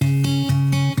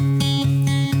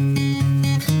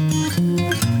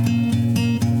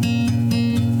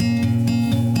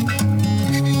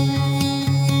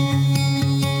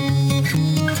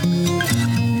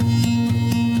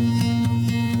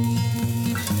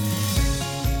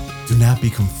Do not be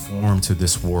conformed to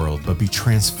this world, but be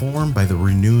transformed by the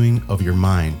renewing of your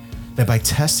mind, that by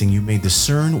testing you may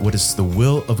discern what is the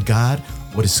will of God,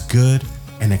 what is good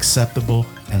and acceptable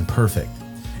and perfect.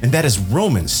 And that is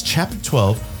Romans chapter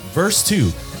 12, verse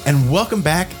 2. And welcome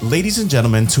back, ladies and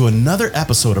gentlemen, to another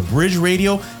episode of Bridge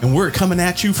Radio. And we're coming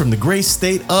at you from the great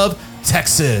state of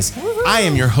Texas. Woo-hoo. I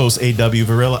am your host, A.W.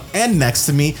 Varela, and next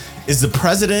to me is the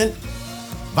president,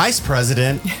 vice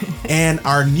president, and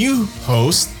our new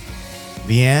host,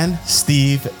 Leanne,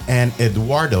 Steve, and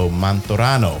Eduardo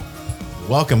Mantorano.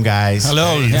 Welcome, guys.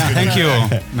 Hello. Thank you.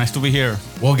 Nice to be here.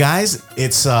 Well, guys,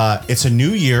 it's a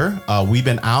new year. We've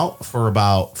been out for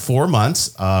about 4 months.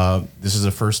 This is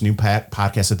the first new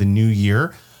podcast of the new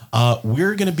year.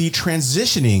 We're going to be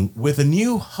transitioning with a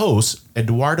new host,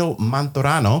 Eduardo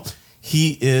Mantorano.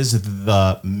 He is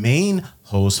the main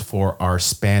host for our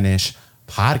Spanish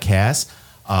podcast.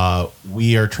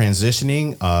 We are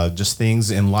transitioning, just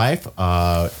things in life,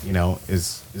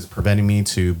 is preventing me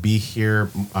to be here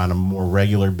on a more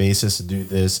regular basis to do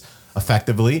this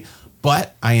effectively.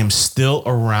 But I am still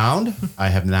around. I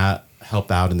have not helped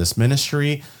out in this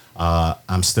ministry.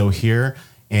 I'm still here.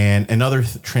 And other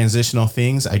transitional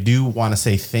things, I do want to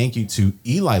say thank you to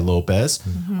Eli Lopez,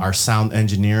 our sound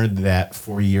engineer that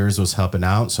for years was helping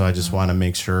out. So I just want to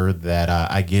make sure that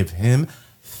I give him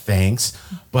thanks.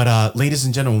 But ladies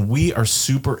and gentlemen, we are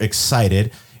super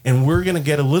excited, and we're going to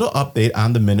get a little update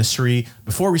on the ministry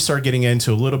before we start getting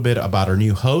into a little bit about our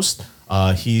new host.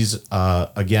 He's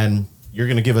again, you're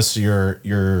going to give us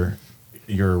your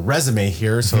resume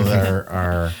here so that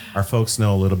our folks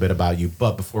know a little bit about you.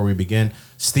 But before we begin,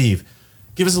 Steve,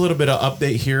 give us a little bit of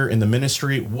update here in the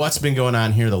ministry. What's been going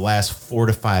on here the last 4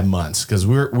 to 5 months? Because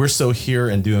we're still here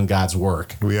and doing God's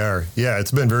work. We are. Yeah, it's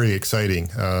been very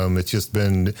exciting. It's just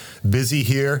been busy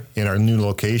here in our new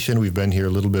location. We've been here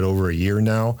a little bit over a year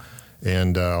now,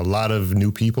 and a lot of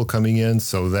new people coming in.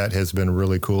 So that has been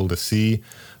really cool to see,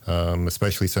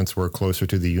 especially since we're closer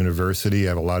to the university. I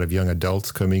have a lot of young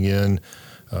adults coming in.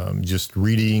 Just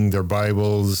reading their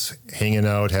Bibles, hanging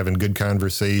out, having good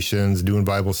conversations, doing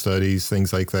Bible studies,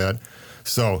 things like that.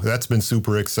 So that's been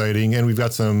super exciting, and we've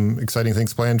got some exciting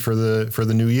things planned for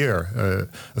the new year,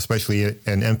 especially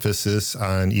an emphasis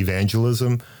on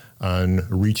evangelism, on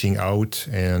reaching out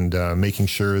and making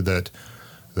sure that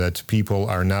people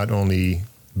are not only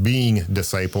being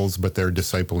disciples, but they're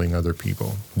discipling other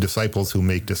people, disciples who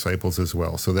make disciples as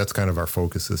well. So that's kind of our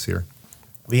focus this year.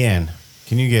 Leanne,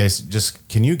 can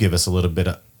you give us a little bit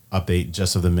of update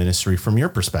just of the ministry from your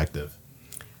perspective?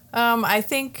 I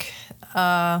think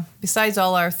besides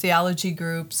all our theology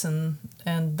groups and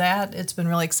that, it's been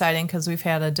really exciting because we've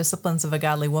had a Disciplines of a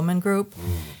Godly Woman group.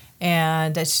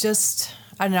 And it's just,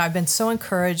 I don't know, I've been so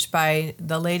encouraged by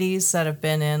the ladies that have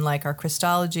been in like our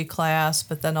Christology class,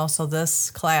 but then also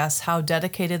this class, how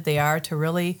dedicated they are to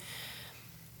really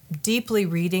deeply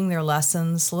reading their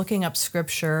lessons, looking up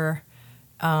scripture.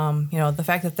 The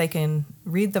fact that they can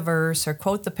read the verse or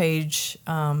quote the page,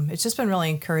 it's just been really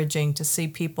encouraging to see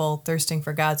people thirsting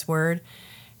for God's word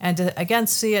and to, again,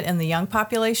 see it in the young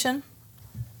population.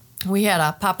 We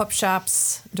had pop-up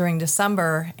shops during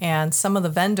December, and some of the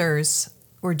vendors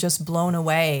were just blown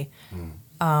away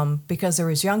because there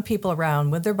was young people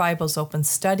around with their Bibles open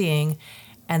studying,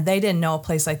 and they didn't know a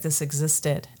place like this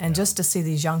existed. And just to see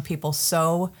these young people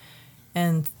so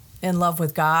in love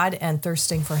with God and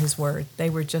thirsting for his word. They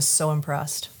were just so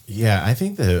impressed. Yeah, I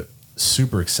think the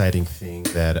super exciting thing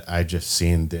that I just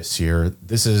seen this year,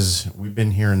 we've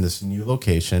been here in this new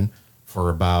location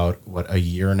for about, a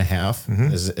year and a half?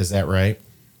 Is that right?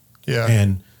 Yeah.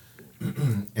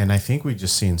 And I think we've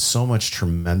just seen so much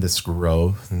tremendous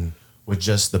growth with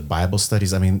just the Bible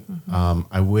studies. I mean,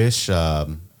 I wish our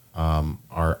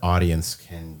audience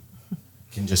can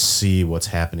just see what's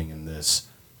happening in this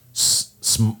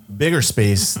bigger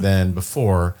space than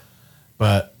before,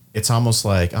 but it's almost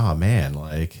like, oh man,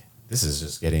 like this is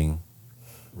just getting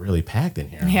really packed in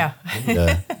here. Yeah.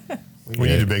 We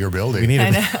need a bigger building. We need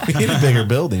a bigger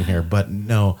building here. But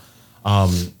no,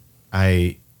 I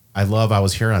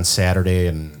was here on Saturday,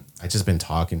 and I just been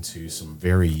talking to some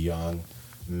very young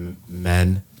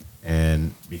men,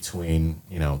 and between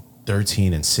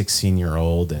 13 and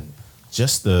 16-year-old, and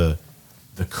just the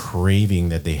craving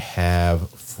that they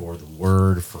have for the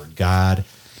word, for God,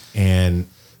 and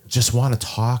just want to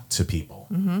talk to people.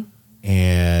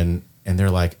 And they're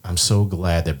like, I'm so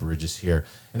glad that Bridge is here.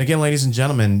 And again, ladies and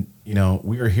gentlemen,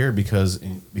 we are here because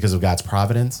of God's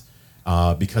providence,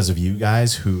 because of you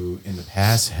guys who in the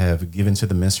past have given to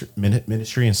the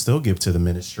ministry and still give to the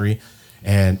ministry.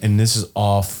 And this is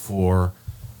all for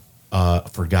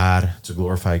God, to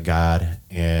glorify God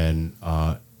and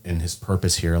and his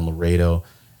purpose here in Laredo,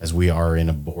 as we are in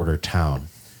a border town.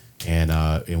 And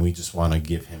we just want to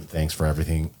give him thanks for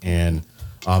everything. And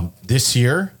this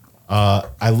year,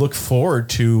 I look forward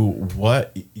to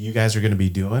what you guys are going to be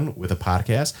doing with a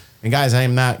podcast. And guys, I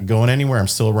am not going anywhere. I'm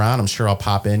still around. I'm sure I'll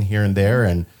pop in here and there.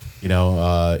 And,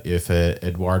 if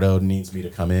Eduardo needs me to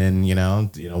come in,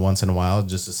 once in a while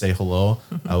just to say hello,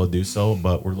 I will do so.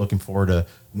 But we're looking forward to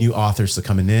new authors to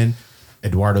coming in.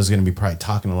 Eduardo's going to be probably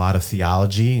talking a lot of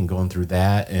theology and going through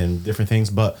that and different things.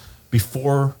 But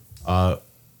before I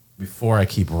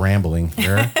keep rambling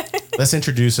here, let's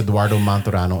introduce Eduardo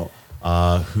Maturano,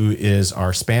 who is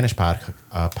our Spanish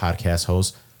podcast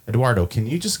host. Eduardo, can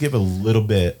you just give a little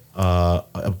bit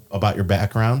about your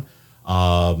background,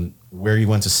 where you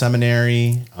went to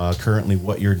seminary, currently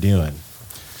what you're doing?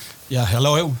 Yeah,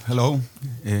 hello.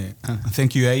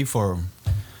 Thank you, A, for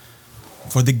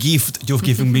the gift you've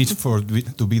given me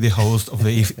to be the host of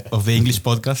the English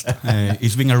podcast.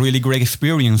 It's been a really great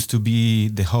experience to be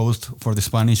the host for the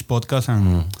Spanish podcast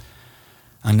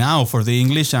and now for the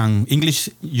English. And English,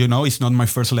 it's not my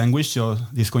first language, so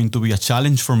it's going to be a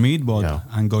challenge for me. But yeah.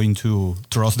 I'm going to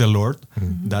trust the Lord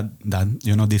that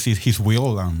this is His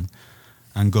will, and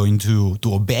I'm going to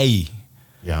obey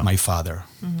my Father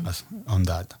on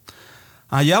that.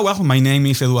 My name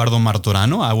is Eduardo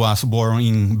Martorano. I was born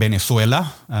in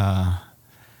Venezuela.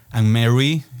 I'm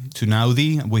married to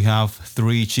Naudi. We have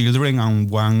 3 children and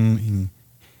one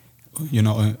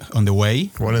on the way.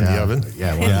 One in the oven.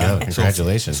 Yeah, one in the oven.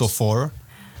 Congratulations. So 4.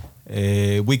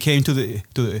 We came to the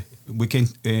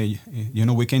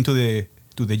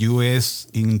US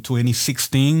in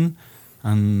 2016,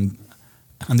 and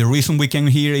the reason we came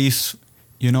here is,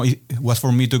 it was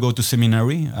for me to go to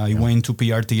seminary. I went to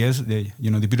PRTS, the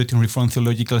Puritan Reformed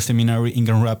Theological Seminary in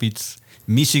Grand Rapids,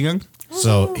 Michigan.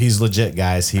 So he's legit,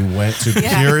 guys. He went to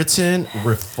Puritan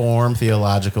Reformed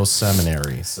Theological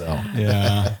Seminary. So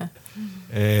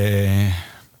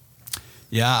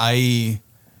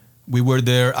we were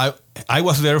there. I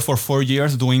was there for 4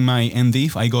 years doing my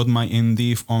NDiv. I got my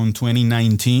NDiv on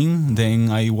 2019. Then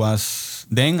I was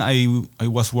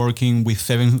working with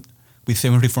Seven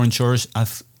Reformed Church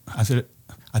as the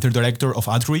director of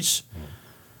outreach.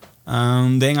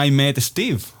 And then I met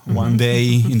Steve one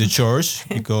day in the church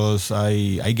because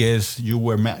I guess you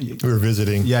were... We were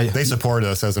visiting. Yeah. They support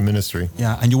us as a ministry.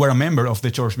 Yeah, and you were a member of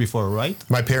the church before, right?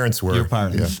 My parents were. Your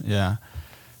parents, yeah.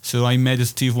 So I met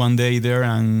Steve one day there,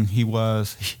 and he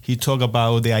talked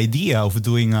about the idea of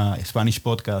doing a Spanish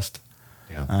podcast.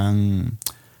 Yeah. And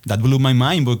that blew my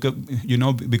mind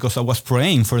because I was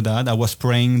praying for that. I was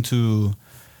praying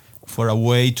for a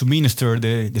way to minister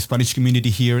the Spanish community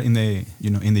here in the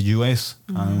US.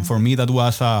 And for me, that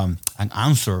was an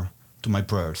answer to my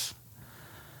prayers.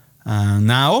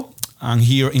 Now I'm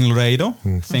here in Laredo,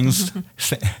 thanks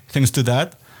to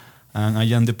that. And I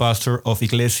am the pastor of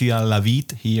Iglesia La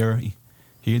Vid here.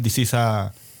 This is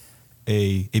a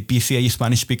PCA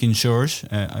Spanish-speaking church.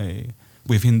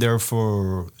 We've been there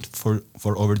for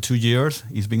over 2 years.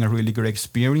 It's been a really great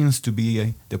experience to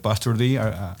be the pastor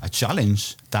there, a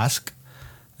challenge, task,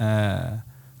 but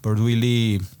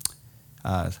really,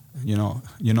 as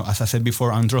I said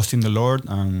before, I'm trusting the Lord,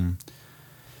 and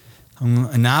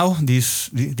now this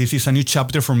is a new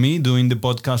chapter for me, doing the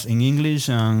podcast in English,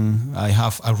 and I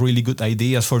have a really good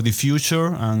ideas for the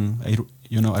future, and I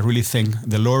really thank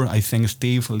the Lord. I thank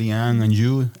Steve, Leanne, and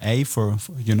you, for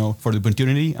the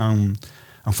opportunity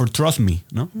and for trust me,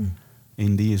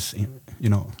 in this,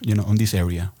 on this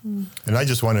area. And I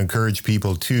just want to encourage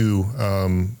people to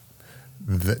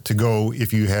go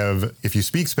if you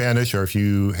speak Spanish or if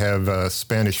you have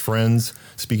Spanish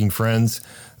speaking friends,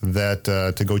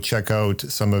 that to go check out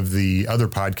some of the other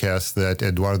podcasts that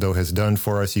Eduardo has done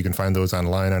for us. You can find those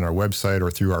online on our website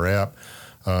or through our app.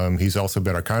 He's also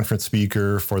been our conference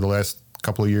speaker for the last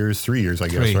couple of years, 3 years, I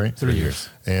guess, right? 3 years.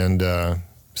 And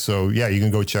you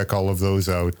can go check all of those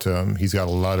out. He's got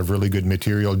a lot of really good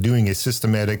material doing a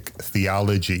systematic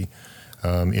theology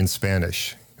in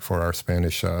Spanish for our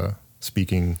Spanish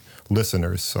speaking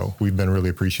listeners. So we've been really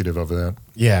appreciative of that.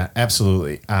 Yeah,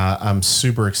 absolutely. I'm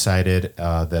super excited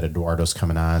that Eduardo's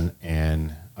coming on.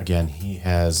 And again, he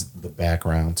has the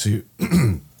background to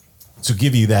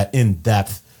give you that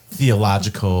in-depth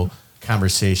theological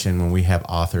conversation when we have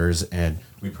authors, and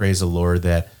we praise the Lord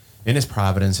that in His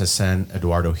providence has sent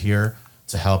Eduardo here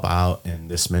to help out in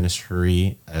this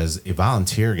ministry as a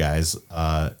volunteer, guys.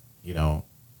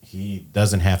 He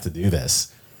doesn't have to do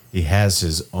this. He has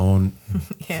his own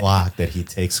flock that he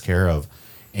takes care of,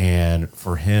 and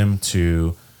for him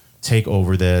to take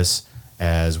over this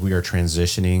as we are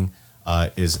transitioning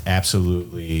is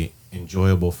absolutely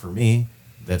enjoyable for me.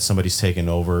 that somebody's taken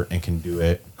over and can do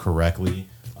it correctly.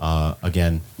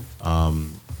 Again,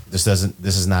 this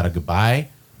is not a goodbye.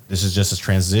 This is just a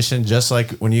transition, just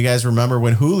like when you guys remember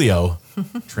when Julio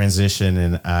transitioned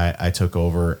and I took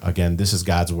over. Again, this is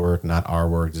God's work, not our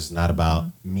work. This is not about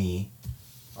me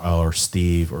or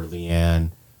Steve or Leanne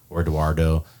or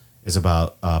Eduardo. It's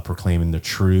about proclaiming the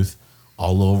truth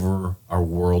all over our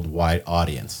worldwide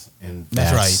audience. And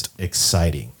that's right.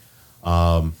 Exciting.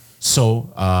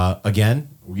 Again,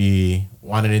 we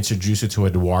wanted to introduce you to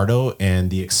Eduardo and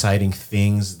the exciting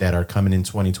things that are coming in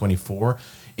 2024.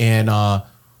 And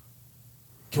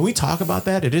can we talk about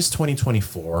that? It is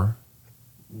 2024.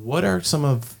 What are some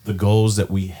of the goals that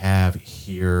we have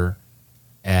here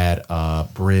at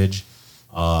Bridge?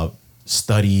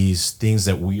 Studies, things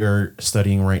that we are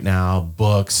studying right now,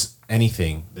 books,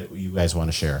 anything that you guys want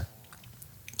to share?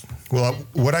 Well,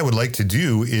 what I would like to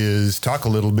do is talk a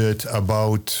little bit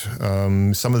about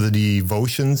some of the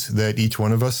devotions that each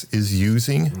one of us is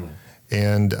using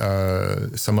and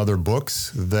some other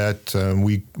books that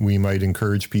we might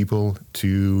encourage people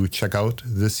to check out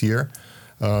this year.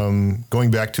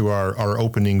 Going back to our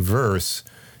opening verse,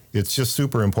 it's just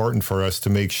super important for us to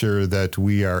make sure that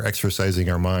we are exercising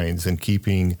our minds and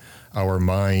keeping our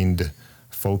mind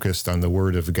focused on the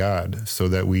Word of God so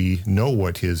that we know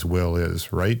what His will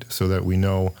is, right? So that we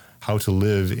know how to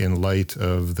live in light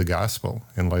of the gospel,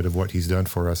 in light of what He's done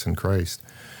for us in Christ.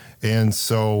 And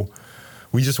so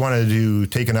we just wanted to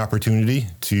take an opportunity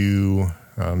to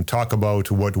talk about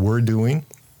what we're doing.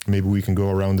 Maybe we can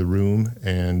go around the room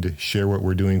and share what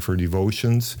we're doing for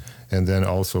devotions and then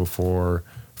also for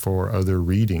other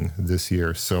reading this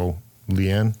year. So,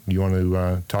 Leanne, do you want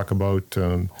to talk about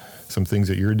some things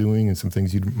that you're doing and some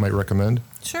things you might recommend?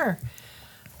 Sure.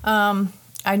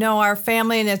 I know our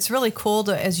family, and it's really cool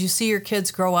to, as you see your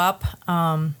kids grow up,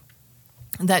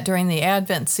 that during the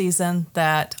Advent season,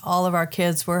 that all of our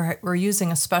kids were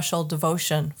using a special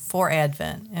devotion for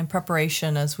Advent in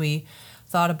preparation as we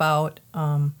thought about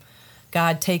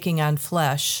God taking on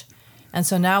flesh. And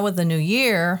so now with the new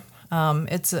year,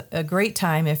 it's a great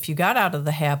time, if you got out of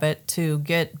the habit, to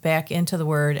get back into the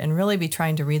Word and really be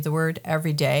trying to read the Word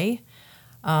every day.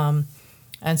 And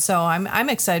so I'm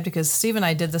excited because Steve and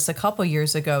I did this a couple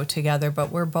years ago together,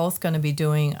 but we're both going to be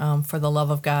doing For the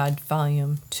Love of God,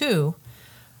 Volume 2.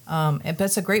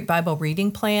 It's a great Bible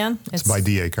reading plan. It's by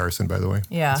D.A. Carson, by the way.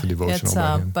 Yeah. It's a devotional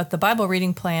by him. But the Bible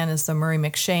reading plan is the Murray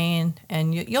M'Cheyne,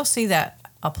 and you'll see that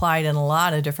applied in a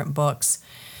lot of different books.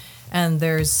 And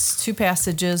there's 2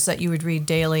 passages that you would read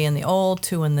daily in the Old,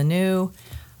 2 in the New.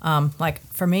 Like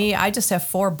for me, I just have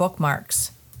 4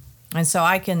 bookmarks. And so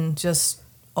I can just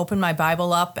open my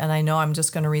Bible up and I know I'm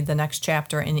just going to read the next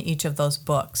chapter in each of those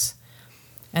books.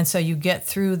 And so you get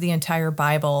through the entire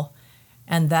Bible,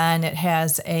 and then it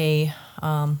has a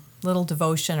little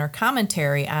devotion or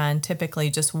commentary on typically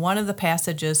just one of the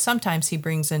passages. Sometimes he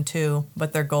brings in 2,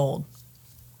 but they're gold.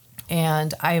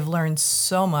 And I've learned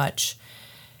so much.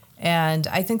 And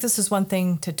I think this is one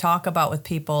thing to talk about with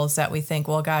people is that we think,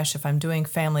 well, gosh, if I'm doing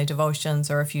family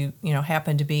devotions or if you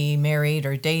happen to be married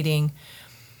or dating,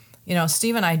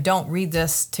 Steve and I don't read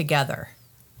this together.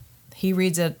 He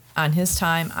reads it on his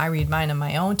time. I read mine on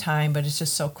my own time, but it's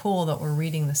just so cool that we're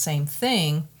reading the same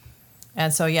thing.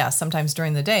 And so, yeah, sometimes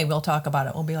during the day we'll talk about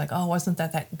it. We'll be like, oh, wasn't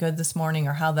that good this morning,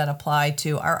 or how that applied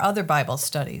to our other Bible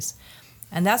studies.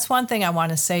 And that's one thing I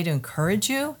want to say to encourage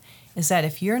you, is that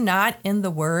if you're not in the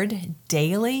Word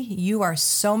daily, you are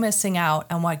so missing out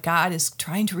on what God is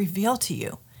trying to reveal to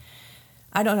you.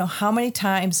 I don't know how many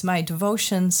times my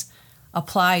devotions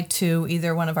apply to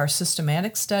either one of our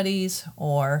systematic studies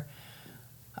or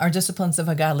our Disciplines of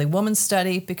a Godly Woman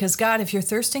study, because God, if you're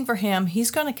thirsting for Him,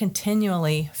 He's going to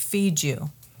continually feed you.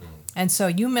 And so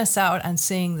you miss out on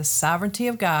seeing the sovereignty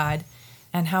of God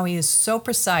and how He is so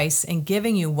precise in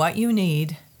giving you what you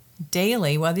need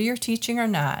daily, whether you're teaching or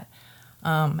not.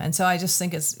 And so I just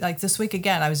think it's like this week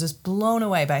again, I was just blown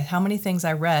away by how many things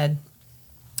I read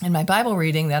in my Bible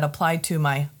reading that applied to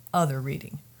my other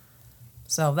reading.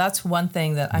 So that's one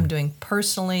thing that I'm doing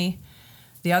personally.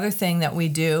 The other thing that we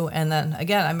do, and then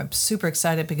again, I'm super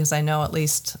excited because I know at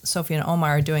least Sophie and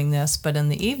Omar are doing this, but in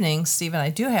the evening, Steve and I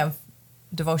do have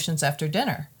devotions after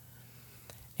dinner.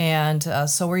 And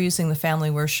so we're using the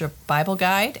Family Worship Bible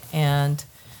Guide, and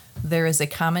there is a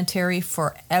commentary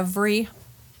for every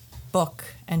book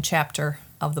and chapter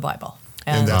of the Bible.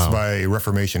 And that's by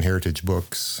Reformation Heritage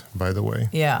Books, by the way.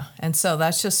 Yeah, and so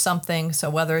that's just something, so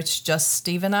whether it's just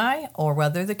Steve and I, or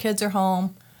whether the kids are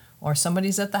home, or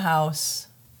somebody's at the house,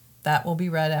 that will be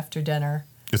read after dinner.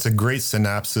 It's a great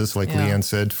synopsis, like Leanne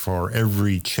said, for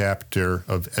every chapter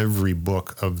of every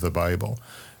book of the Bible.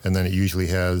 and then it usually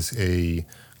has a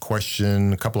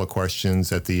couple of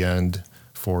questions at the end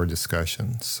for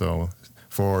discussion. So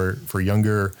for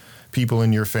younger people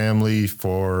in your family,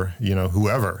 for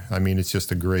whoever, I mean, it's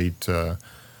just a great a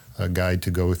guide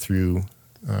to go through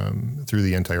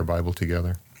the entire Bible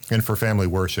together. And for family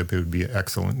worship, it would be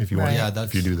excellent if you Right. want.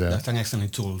 If you do that, That's an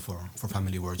excellent tool for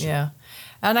family worship. Yeah.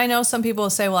 And I know some people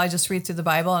say, well, I just read through the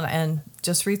Bible and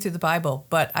just read through the Bible.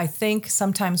 But I think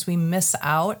sometimes we miss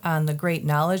out on the great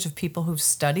knowledge of people who've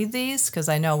studied these. Because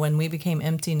I know when we became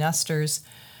empty nesters,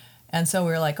 and so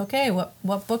we were like, okay,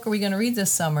 what book are we going to read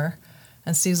this summer?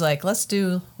 And Steve's like, let's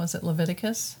do, was it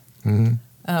Leviticus? Mm-hmm.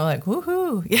 And I'm like,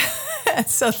 woohoo. Yeah.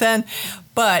 So then,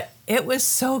 but it was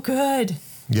so good.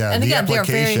 yeah. And The again,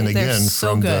 application they're again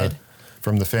so good.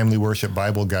 from the Family Worship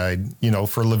Bible Guide,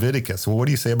 for Leviticus. Well, what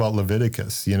do you say about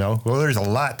Leviticus? Well, there's a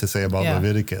lot to say about Yeah.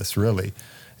 Leviticus, really,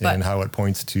 and how it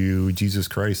points to Jesus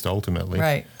Christ ultimately.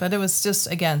 Right. But it was just,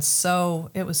 again,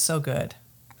 it was so good.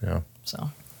 Yeah.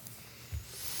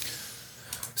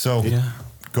 So, Yeah.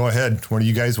 Go ahead. What do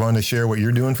you guys want to share what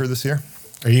you're doing for this year?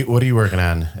 What are you working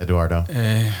on, Eduardo?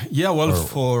 Yeah, well,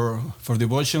 for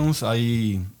devotions,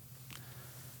 I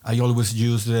always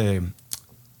use the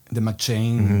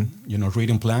McChain,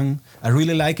 reading plan. I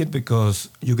really like it because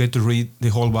you get to read the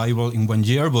whole Bible in 1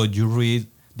 year, but you read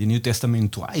the New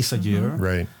Testament twice a year.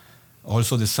 Right.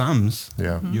 Also the Psalms.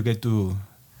 Yeah. You get to,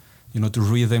 to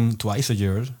read them twice a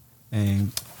year.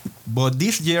 But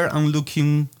this year I'm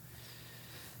looking,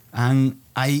 and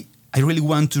I really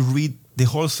want to read the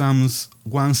whole Psalms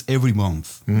once every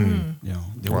month.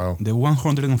 Wow. The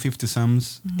 150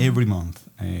 Psalms every month.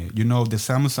 The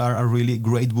Psalms are a really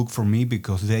great book for me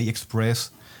because they express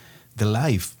the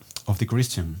life of the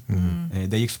Christian.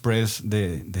 They express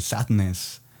the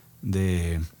sadness,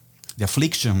 the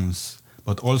afflictions,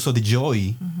 but also the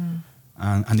joy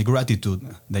and the gratitude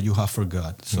that you have for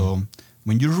God. So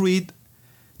when you read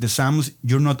the Psalms,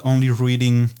 you're not only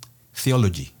reading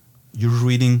theology, you're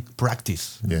reading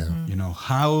practice. Yeah.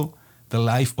 How the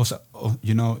life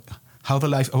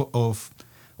of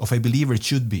a believer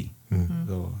should be.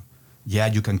 So, yeah,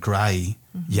 you can cry.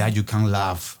 Yeah, you can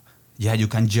laugh. Yeah, you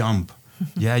can jump.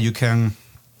 Yeah, you can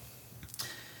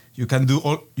do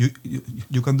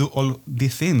all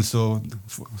these things. So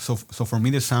for me,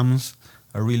 the Psalms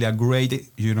are really a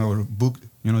great book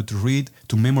to read,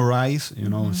 to memorize.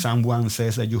 Psalm 1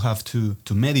 says that you have to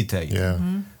meditate. Yeah.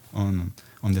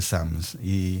 On the Psalms.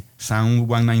 Psalm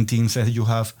 119 says you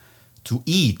have to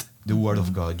eat the Word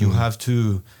of God. You have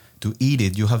to eat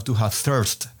it. You have to have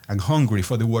thirst and hungry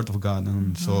for the Word of God.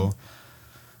 And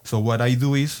so what I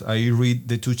do is I read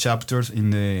the 2 chapters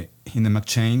in the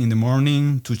McChain in the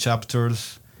morning, 2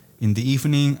 chapters in the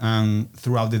evening, and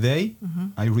throughout the day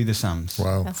I read the Psalms.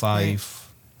 Wow. That's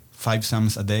Five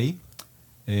Psalms a day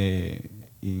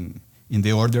in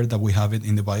the order that we have it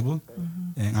in the Bible.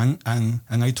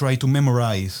 And I try to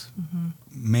memorize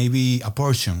maybe a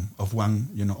portion of one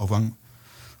of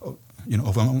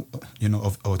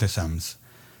the Psalms.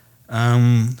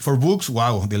 For books,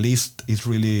 wow, the list is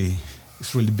really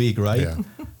big, right? Yeah.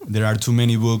 There are too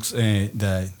many books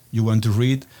that you want to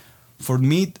read. For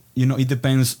me, it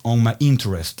depends on my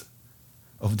interest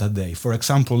of that day. For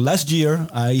example, last year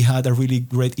I had a really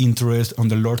great interest on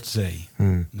the Lord's Day,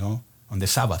 on the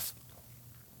Sabbath.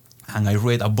 And I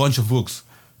read a bunch of books,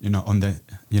 on the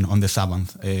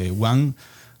Sabbath.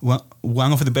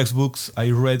 One of the best books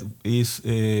I read is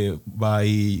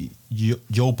by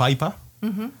Joe Piper.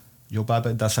 Joe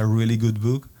Piper, that's a really good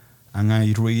book. And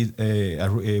I read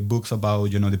books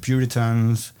about the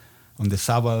Puritans on the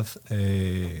Sabbath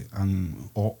and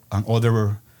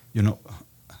other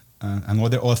and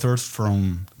other authors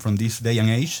from this day and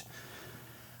age.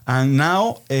 And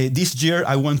now this year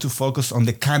I want to focus on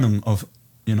the canon of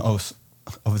the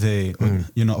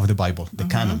Bible, the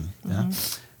canon. Yeah?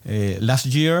 Last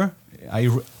year, I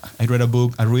read a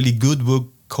really good book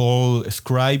called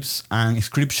Scribes and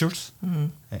Scriptures.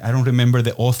 I don't remember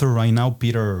the author right now,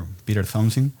 Peter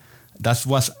Thompson. That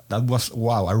was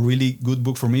wow, a really good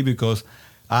book for me because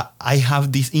I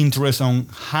have this interest on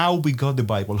how we got the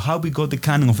Bible, how we got the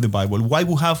canon of the Bible,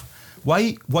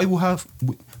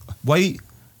 why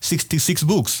 66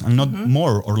 books and not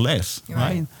more or less,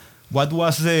 right? What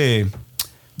was the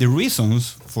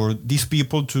reasons for these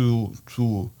people to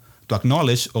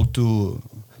acknowledge or to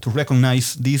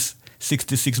recognize these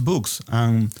 66 books?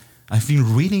 And I've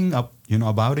been reading up,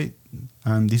 about it,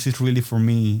 and this is really for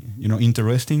me,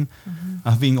 interesting.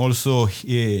 I've been also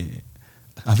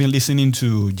I've been listening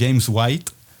to James White.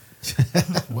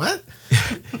 What?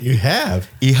 You have.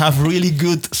 He have really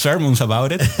good sermons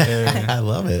about it. I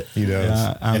love it. He does.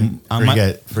 Yeah, And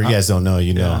for you guys don't know,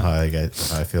 you know how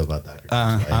I feel about Dr.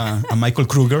 and Michael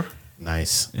Kruger.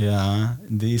 Nice. Yeah,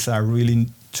 these are really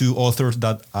two authors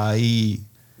that I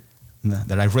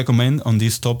recommend on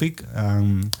this topic.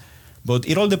 But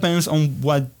it all depends on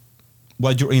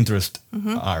what your interests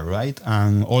are, right?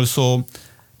 And also,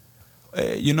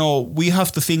 we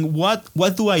have to think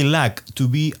what do I lack to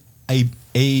be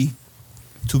a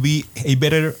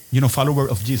better follower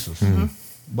of Jesus.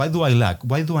 What do I lack?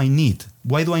 Why do I need?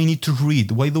 Why do I need to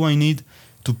read? Why do I need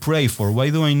to pray for? Why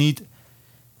do I need?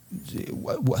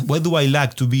 What do I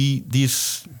lack to be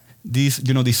this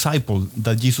disciple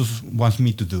that Jesus wants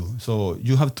me to do? So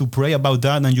you have to pray about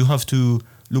that, and you have to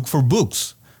look for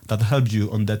books that help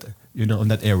you on that on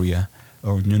that area,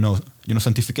 or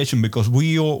sanctification, because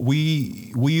we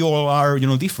all are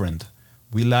different.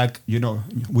 We lack in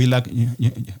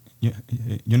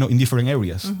different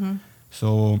areas.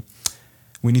 So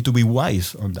we need to be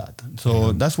wise on that.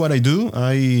 So that's what I do.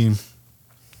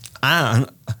 And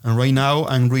right now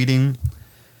I'm reading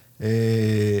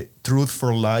Truth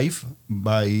for Life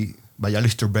by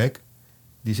Alistair Beck.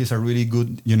 This is a really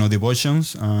good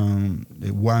devotions.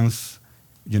 Once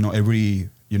every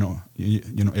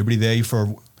every day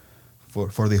for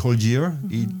the whole year.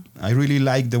 I really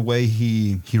like the way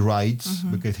he writes,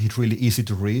 because he's really easy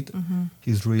to read.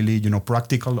 He's really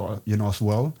practical as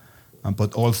well,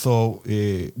 but also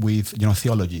with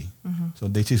theology. So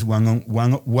this is one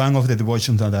of the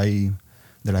devotions that I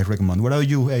recommend. What about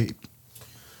you?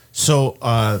 So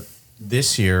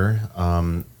this year,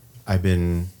 I've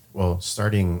been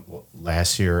starting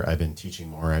last year. I've been teaching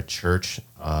more at church.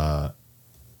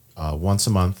 Once a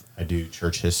month, I do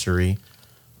church history,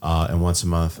 and once a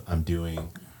month, I'm doing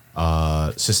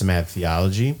systematic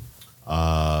theology.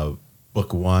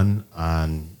 Book 1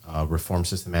 on Reformed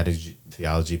Systematic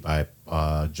Theology by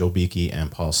Joe Beakey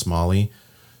and Paul Smalley.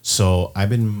 So I've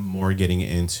been more getting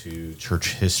into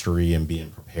church history and being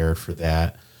prepared for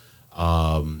that.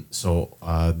 So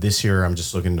this year, I'm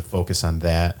just looking to focus on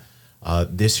that.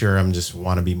 This year, I'm just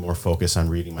want to be more focused on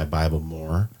reading my Bible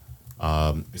more.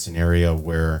 It's an area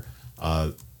where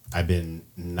I've been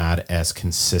not as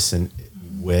consistent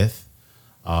with.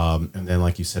 And then,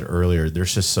 like you said earlier,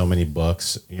 there's just so many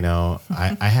books.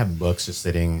 I have books just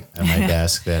sitting at my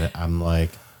desk that I'm like,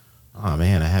 oh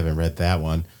man, I haven't read that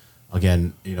one.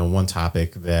 Again, one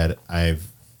topic that I've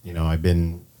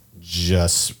been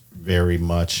just very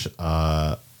much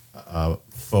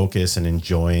focused and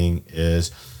enjoying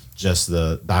is just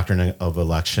the doctrine of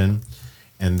election.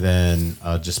 And then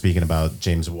just speaking about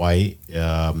James White,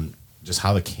 just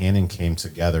how the canon came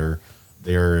together.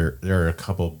 There are a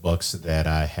couple of books that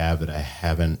I have that I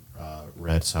haven't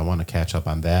read, so I want to catch up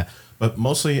on that. But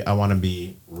mostly I want to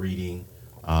be reading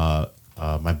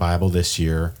my Bible this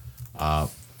year,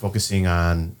 focusing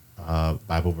on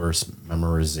Bible verse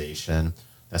memorization.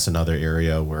 That's another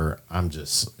area where I'm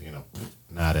just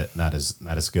not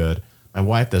as good. My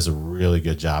wife does a really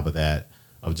good job of that,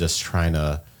 of just trying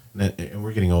to. And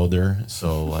we're getting older,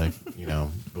 so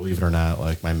believe it or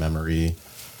not, my memory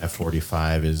at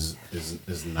 45 is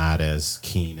not as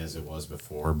keen as it was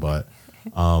before. But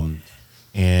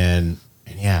and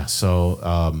yeah, so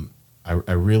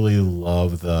I really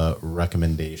love the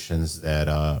recommendations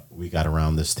that we got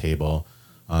around this table.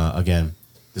 Again,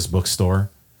 this bookstore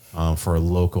for a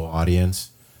local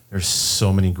audience. There's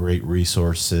so many great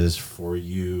resources for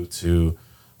you to.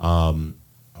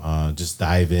 Just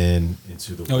dive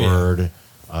into the Word,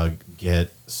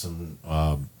 get some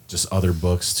just other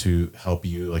books to help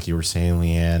you, like you were saying,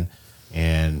 Leanne.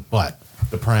 But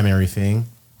the primary thing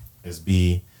is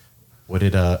what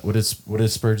did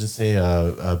Spurgeon say?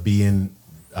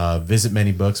 Visit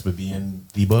many books, but be in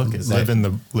the book. Live in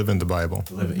the Bible.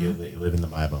 Live in the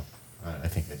Bible. I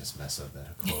think I just messed up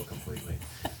that quote completely.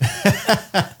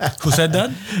 Who said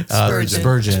that?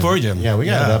 Spurgeon. Yeah, we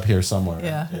got it up here somewhere.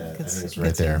 Yeah, I think it's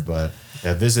right there. But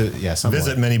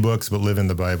visit many books, but live in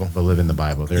the Bible. But live in the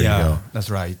Bible. There you go. That's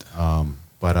right.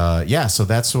 So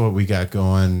that's what we got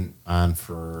going on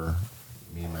for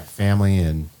me and my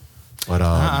family.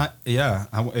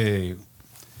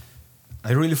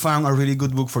 I really found a really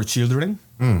good book for children.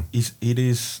 It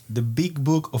is the Big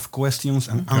Book of Questions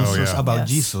and Answers About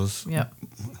Jesus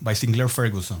by Sinclair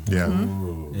Ferguson. Yeah.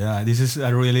 Yeah, this is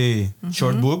a really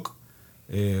short book.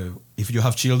 If you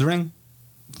have children,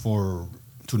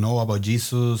 to know about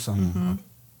Jesus and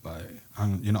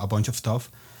a bunch of stuff.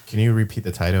 Can you repeat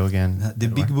the title again? The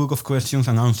Big Book of Questions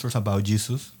and Answers About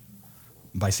Jesus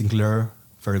by Sinclair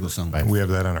Ferguson. We have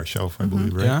that on our shelf, I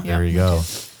believe, right? Yeah. There you go.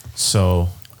 So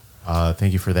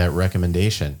thank you for that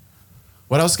recommendation.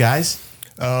 What else, guys?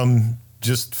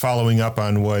 Just following up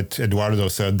on what Eduardo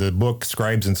said, the book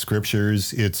Scribes and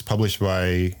Scriptures, it's published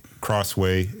by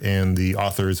Crossway, and the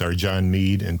authors are John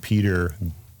Mead and Peter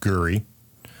Gurry.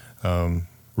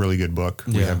 Really good book.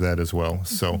 We have that as well.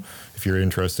 So if you're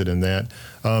interested in that.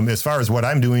 As far as what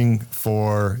I'm doing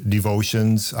for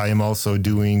devotions, I am also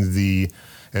doing the,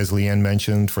 as Leanne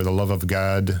mentioned, For the Love of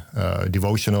God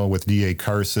devotional with D.A.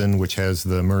 Carson, which has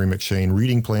the Murray McShane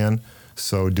reading plan.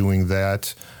 So doing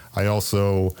that. I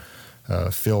also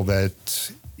fill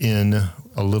that in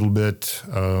a little bit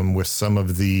with some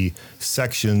of the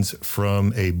sections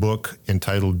from a book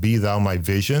entitled Be Thou My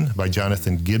Vision by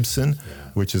Jonathan Gibson,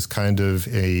 which is kind of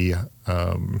a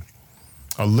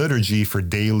liturgy for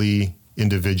daily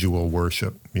individual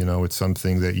worship. You know, it's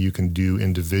something that you can do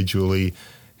individually,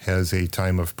 has a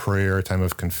time of prayer, time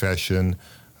of confession.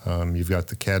 You've got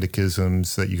the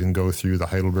catechisms that you can go through, the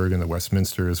Heidelberg and the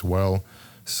Westminster as well.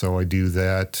 So I do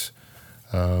that.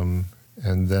 And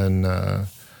then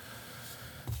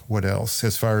what else?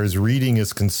 As far as reading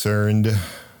is concerned,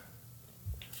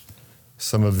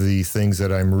 some of the things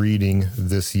that I'm reading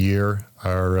this year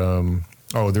are,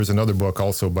 there's another book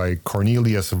also by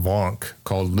Cornelius Vonk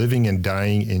called Living and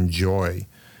Dying in Joy.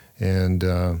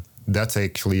 And that's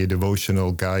actually a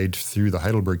devotional guide through the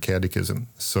Heidelberg Catechism.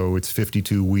 So it's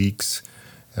 52 weeks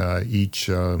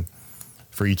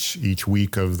for each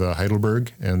week of the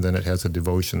Heidelberg, and then it has a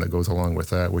devotion that goes along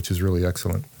with that, which is really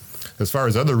excellent. As far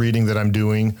as other reading that I'm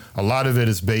doing, a lot of it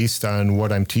is based on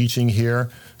what I'm teaching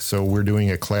here. So we're doing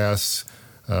a class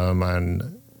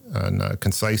on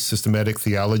concise systematic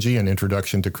theology and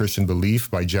introduction to Christian belief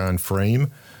by John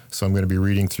Frame. So I'm going to be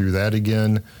reading through that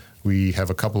again. We have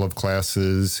a couple of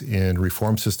classes in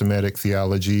Reformed systematic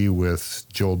theology with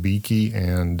Joel Beakey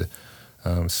and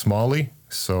Smalley.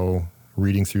 So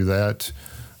reading through that.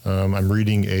 I'm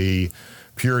reading a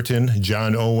Puritan,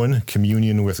 John Owen,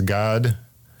 Communion with God.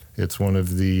 It's one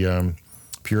of the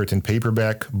Puritan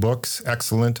paperback books.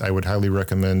 Excellent. I would highly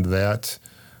recommend that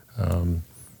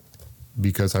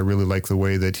because I really like the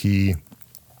way that he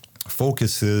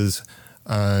focuses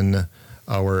on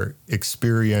our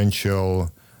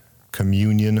experiential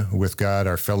communion with God,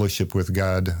 our fellowship with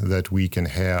God that we can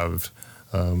have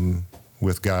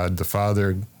with God the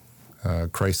Father,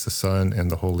 Christ the Son,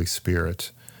 and the Holy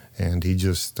Spirit. And he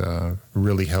just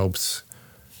really helps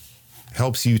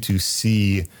you to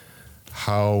see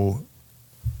how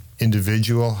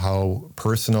individual, how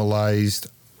personalized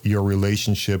your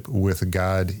relationship with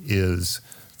God is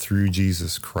through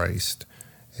Jesus Christ.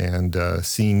 And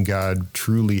seeing God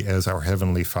truly as our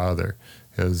Heavenly Father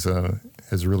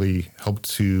has really helped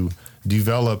to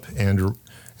develop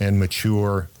and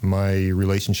mature my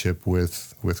relationship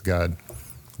with God,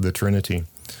 the Trinity.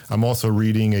 I'm also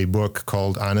reading a book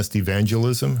called Honest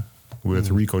Evangelism with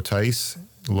Rico Tice.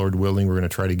 Lord willing, we're going to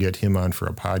try to get him on for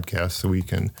a podcast so we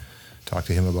can talk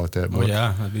to him about that book. Oh,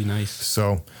 yeah, that'd be nice.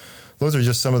 So those are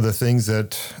just some of the things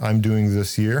that I'm doing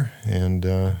this year. And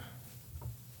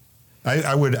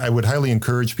I would highly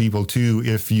encourage people, too,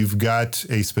 if you've got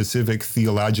a specific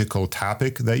theological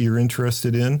topic that you're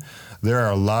interested in, there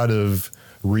are a lot of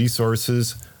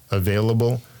resources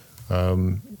available.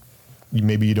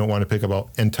 Maybe you don't want to pick up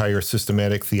entire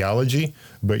systematic theology,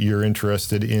 but you're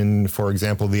interested in, for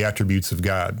example, the attributes of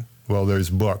God. Well, there's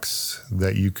books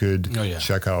that you could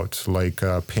check out, like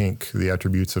Pink, The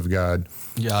Attributes of God.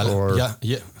 Yeah.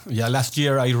 Last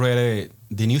year I read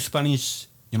the new Spanish,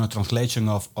 translation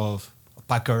of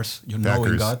Packer's,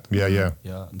 Knowing God. Yeah.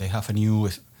 They have a new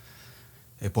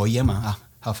poema,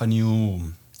 have a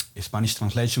new Spanish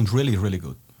translation, really, really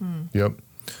good. Yep.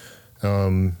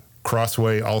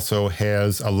 Crossway also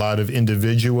has a lot of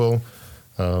individual,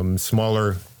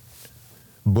 smaller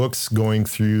books going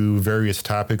through various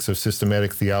topics of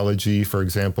systematic theology. For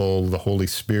example, the Holy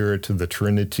Spirit, the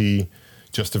Trinity,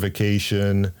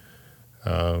 justification,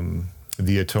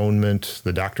 the atonement,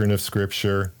 the doctrine of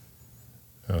Scripture,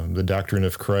 the doctrine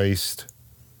of Christ.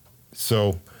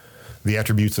 So the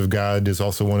attributes of God is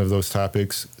also one of those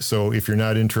topics. So if you're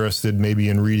not interested maybe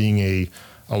in reading a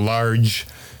large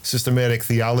systematic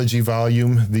theology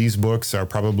volume, these books are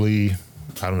probably,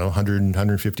 100,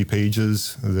 150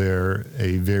 pages. They're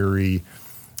a very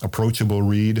approachable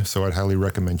read, so I'd highly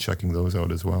recommend checking those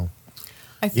out as well.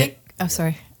 I think,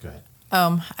 sorry. Go ahead.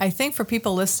 I think for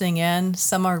people listening in,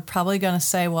 some are probably going to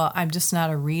say, well, I'm just not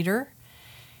a reader.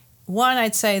 One,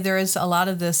 I'd say there is a lot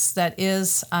of this that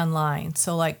is online.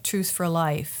 So like Truth for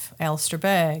Life, Alistair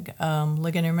Begg,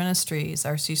 Ligonier Ministries,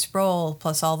 R.C. Sproul,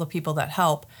 plus all the people that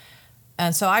help.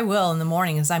 And so I will in the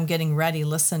morning as I'm getting ready,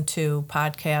 listen to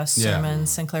podcasts, Yeah. sermons,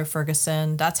 Sinclair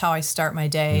Ferguson. That's how I start my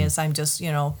day as I'm just,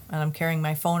 and I'm carrying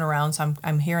my phone around. So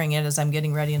I'm hearing it as I'm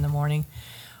getting ready in the morning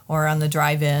or on the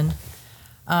drive in.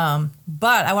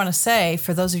 But I want to say,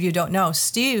 for those of you who don't know,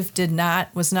 Steve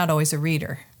was not always a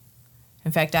reader.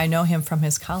 In fact, I know him from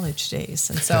his college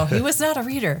days. And so he was not a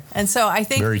reader. And so I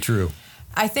think Very true.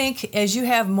 I think as you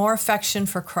have more affection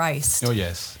for Christ, Oh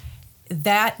yes.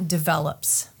 that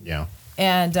develops. Yeah.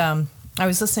 And I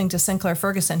was listening to Sinclair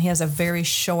Ferguson. He has a very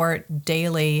short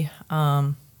daily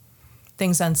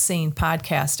Things Unseen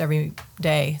podcast every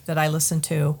day that I listen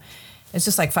to. It's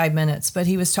just like 5 minutes. But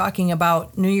he was talking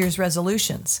about New Year's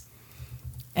resolutions.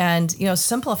 And,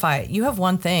 simplify it. You have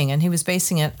one thing. And he was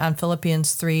basing it on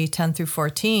Philippians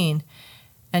 3:10-14.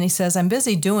 And he says, I'm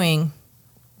busy doing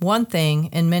one thing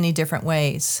in many different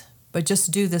ways, but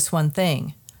just do this one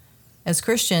thing. As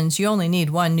Christians, you only need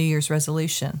one New Year's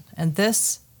resolution. And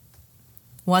this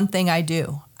one thing I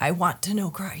do, I want to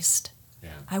know Christ. Yeah.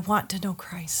 I want to know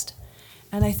Christ.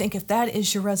 And I think if that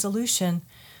is your resolution,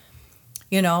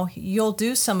 you'll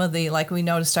do some of the, like we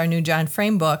noticed our new John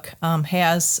Frame book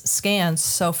has scans.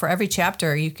 So for every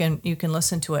chapter, you can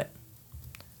listen to it.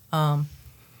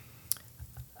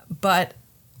 But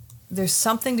there's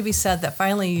something to be said that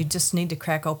finally you just need to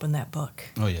crack open that book.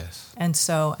 Oh yes. And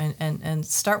so, and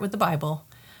start with the Bible.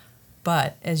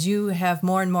 But as you have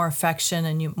more and more affection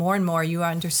and you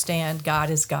understand God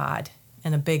is God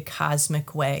in a big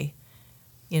cosmic way,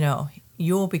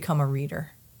 you will become a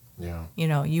reader. Yeah.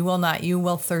 You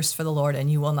will thirst for the Lord and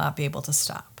you will not be able to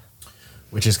stop.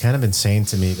 Which is kind of insane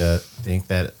to me to think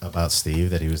that about Steve,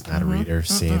 that he was not a reader,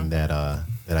 seeing that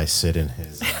I sit in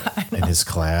his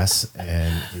class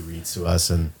and he reads to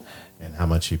us and how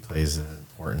much he plays the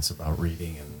importance about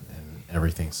reading and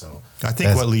everything. So I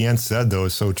think what Leanne said, though,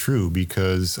 is so true,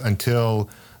 because until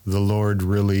the Lord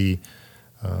really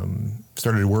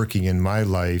started working in my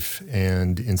life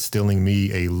and instilling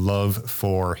me a love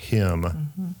for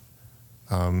Him,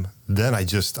 then I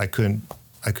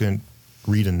couldn't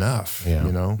read enough,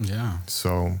 Yeah. Yeah.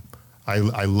 So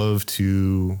I love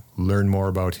to learn more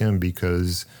about Him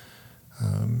because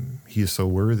He is so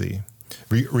worthy.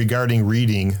 Regarding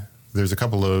reading, there's a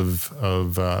couple of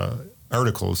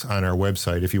articles on our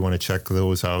website if you want to check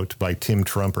those out by Tim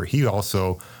Trumper. He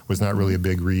also was not really a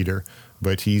big reader,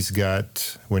 but he's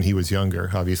got, when he was younger,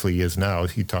 obviously he is now,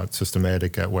 he taught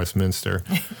systematic at Westminster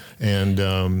and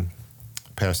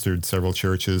pastored several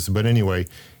churches. But anyway,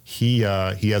 he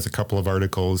has a couple of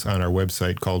articles on our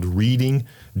website called Reading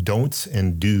Don'ts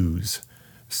and Do's.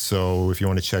 So if you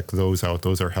want to check those out,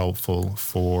 those are helpful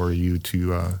for you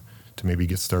to maybe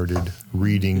get started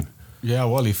reading. Yeah,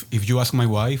 well, if you ask my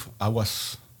wife, I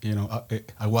was,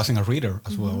 I wasn't a reader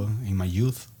as well in my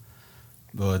youth,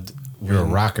 but you're a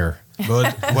rocker.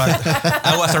 But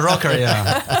I was a rocker,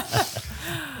 yeah,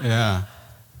 yeah.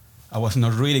 I was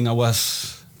not reading; I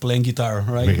was playing guitar,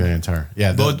 right? Playing guitar,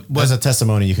 yeah. But there's a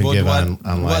testimony you can give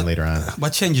online what, later on.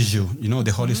 What changes you?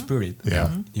 The Holy Spirit. Yeah.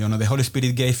 The Holy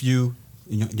Spirit gave you,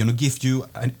 give you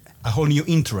a whole new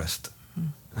interest,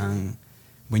 and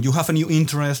when you have a new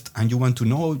interest and you want to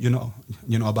know,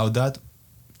 about that,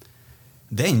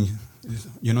 then,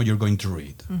 you're going to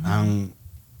read. And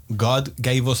God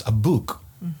gave us a book.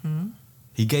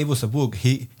 He gave us a book.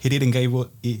 He didn't give us,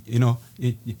 he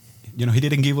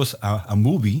didn't give us a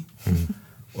movie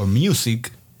or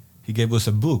music. He gave us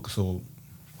a book. So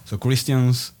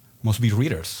Christians must be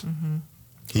readers.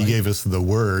 He gave us the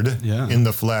Word in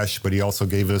the flesh, but He also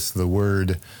gave us the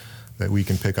Word that we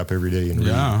can pick up every day and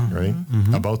read, right?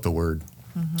 About the Word.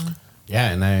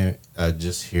 Yeah, and I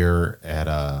just here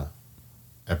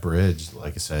at Bridge,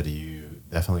 like I said, you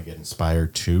definitely get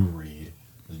inspired to read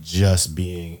just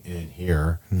being in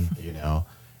here,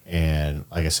 And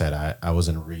like I said, I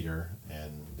wasn't a reader,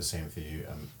 and the same for you.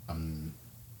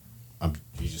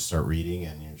 You just start reading,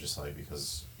 and you're just like,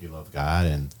 because you love God,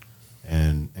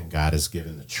 and God has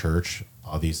given the church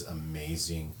all these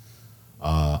amazing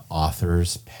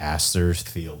authors, pastors,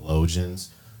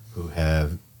 theologians who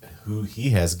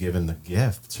He has given the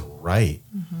gift to write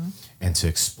and to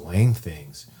explain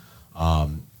things.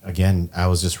 Again, I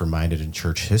was just reminded in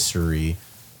church history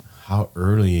how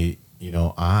early,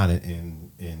 on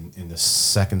in the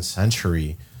 2nd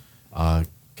century,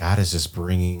 God is just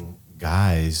bringing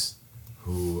guys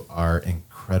who are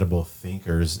incredible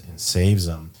thinkers and saves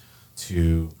them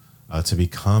to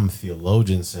become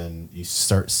theologians, and you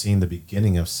start seeing the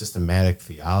beginning of systematic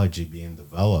theology being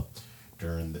developed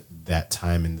during that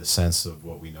time in the sense of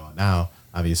what we know now.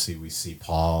 Obviously, we see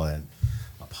Paul and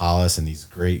Apollos and these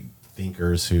great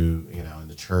thinkers who, in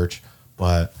the church,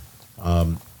 but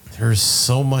there's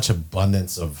so much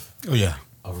abundance of Oh yeah.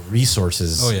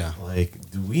 resources. Oh, yeah. Like,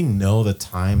 do we know the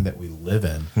time that we live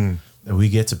in that we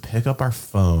get to pick up our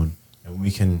phone and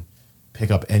we can pick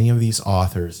up any of these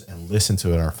authors and listen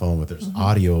to it on our phone? But there's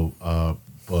audio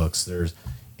books.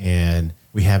 And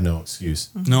we have no excuse.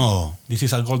 No, this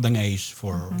is a golden age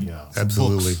for Yeah.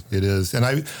 Absolutely, books. it is. And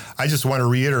I just want to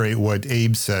reiterate what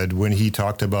Abe said when he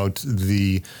talked about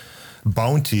the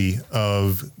bounty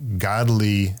of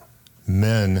godly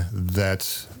men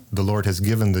that the Lord has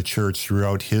given the church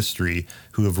throughout history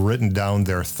who have written down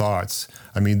their thoughts.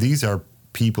 I mean, these are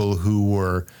people who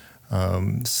were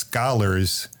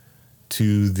scholars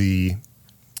to the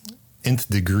nth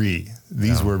degree.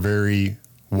 These were very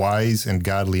wise and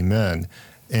godly men.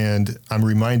 And I'm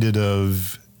reminded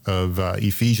of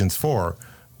Ephesians 4,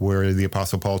 where the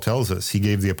Apostle Paul tells us, he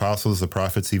gave the apostles, the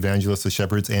prophets, evangelists, the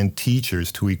shepherds, and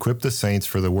teachers to equip the saints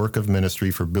for the work of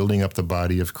ministry, for building up the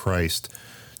body of Christ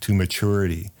to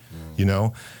maturity. You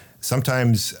know,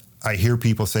 sometimes I hear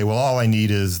people say, well, all I need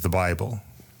is the Bible.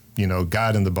 You know,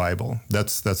 God and the Bible.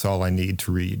 That's all I need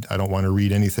to read. I don't want to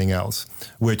read anything else.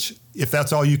 Which, if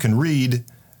that's all you can read,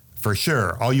 for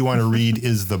sure, all you want to read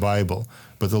is the Bible.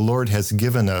 But the Lord has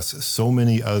given us so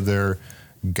many other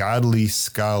godly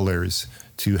scholars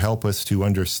to help us to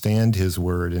understand His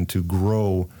Word and to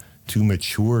grow to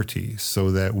maturity so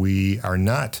that we are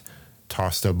not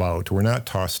tossed about. We're not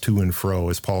tossed to and fro,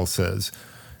 as Paul says,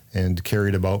 and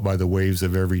carried about by the waves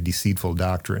of every deceitful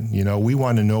doctrine. You know, we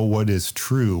want to know what is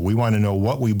true. We want to know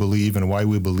what we believe and why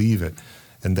we believe it.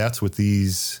 And that's what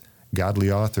these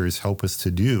godly authors help us to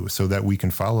do so that we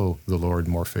can follow the Lord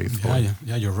more faithfully.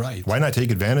 Yeah, you're right. Why not take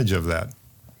advantage of that?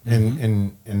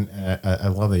 And I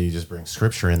love that you just bring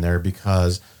scripture in there,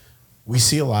 because we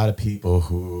see a lot of people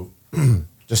who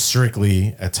just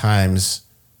strictly at times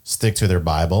stick to their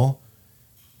Bible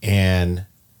and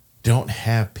don't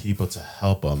have people to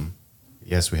help them.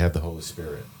 Yes, we have the Holy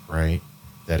Spirit, right?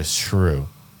 That is true.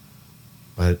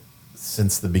 But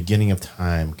since the beginning of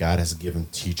time, God has given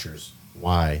teachers.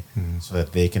 Why? So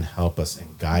that they can help us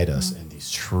and guide us in these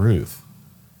truth.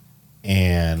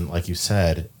 And like you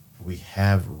said, we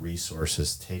have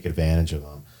resources. Take advantage of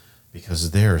them, because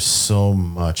there is so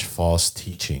much false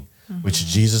teaching, which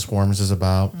Jesus warns us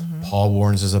about, Paul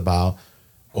warns us about,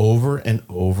 over and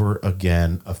over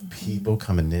again, of people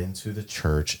coming into the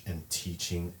church and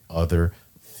teaching other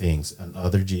things,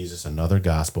 another Jesus, another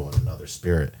gospel, and another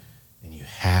spirit. And you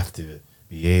have to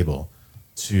be able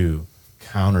to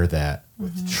counter that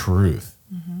with truth,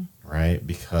 right?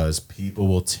 Because people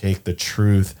will take the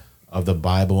truth of the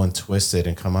Bible and twist it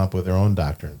and come up with their own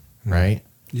doctrine, right?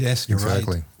 Yes, you're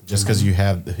Exactly. right. Just because you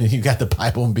got the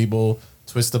Bible and people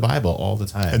twist the Bible all the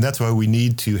time. And that's why we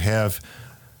need to have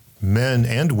men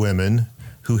and women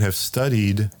who have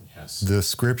studied the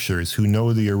scriptures, who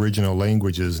know the original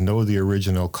languages, know the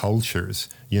original cultures.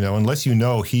 You know, unless you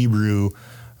know Hebrew,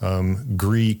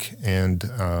 Greek, and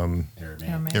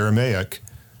Aramaic,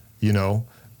 you know,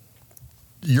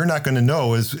 you're not going to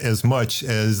know as much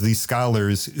as these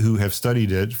scholars who have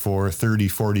studied it for 30,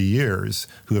 40 years,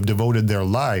 who have devoted their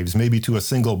lives maybe to a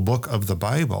single book of the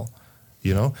Bible,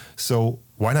 you know? So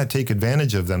why not take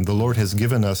advantage of them? The Lord has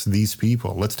given us these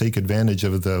people. Let's take advantage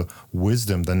of the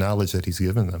wisdom, the knowledge that He's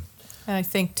given them. And I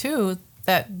think, too,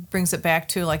 that brings it back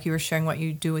to, like you were sharing what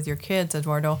you do with your kids,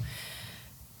 Eduardo,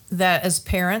 that as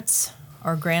parents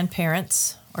or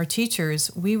grandparents or teachers,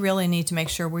 we really need to make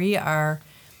sure we are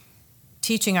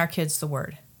teaching our kids the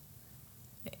Word.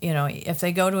 You know, if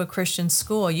they go to a Christian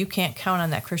school, you can't count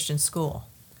on that Christian school.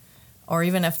 Or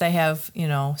even if they have, you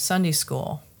know, Sunday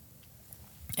school,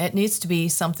 it needs to be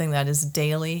something that is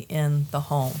daily in the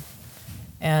home.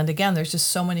 And again, there's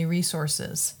just so many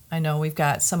resources. I know we've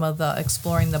got some of the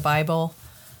Exploring the Bible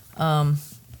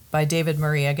by David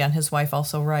Murray. Again, his wife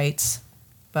also writes,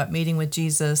 but Meeting with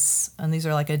Jesus, and these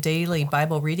are like a daily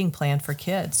Bible reading plan for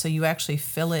kids. So you actually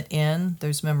fill it in.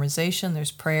 There's memorization,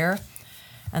 there's prayer.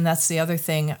 And that's the other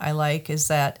thing I like, is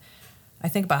that I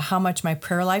think about how much my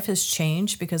prayer life has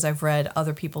changed because I've read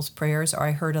other people's prayers, or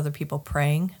I heard other people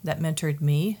praying that mentored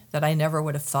me, that I never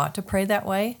would have thought to pray that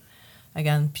way.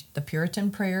 Again, the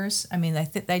Puritan prayers, I mean, I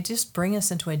think they just bring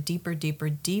us into a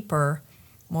deeper,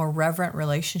 more reverent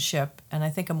relationship, and I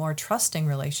think a more trusting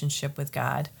relationship with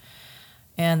God.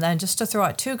 And then just to throw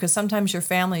out too, because sometimes your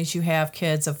families, you have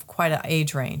kids of quite an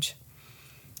age range.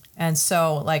 And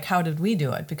so, like, how did we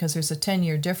do it? Because there's a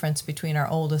 10-year difference between our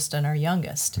oldest and our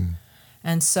youngest.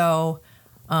 And so,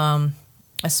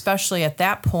 especially at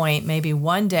that point, maybe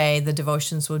one day the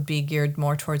devotions would be geared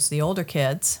more towards the older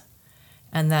kids,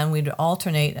 and then we'd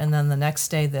alternate, and then the next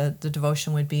day the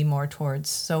devotion would be more towards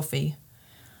Sophie.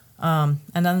 And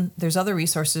then there's other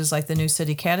resources like the New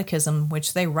City Catechism,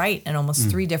 which they write in almost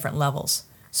 3 different levels.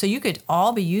 So you could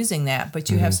all be using that, but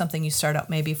you have something you start out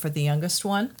maybe for the youngest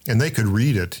one. And they could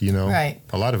read it, you know. Right.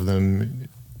 A lot of them,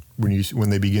 when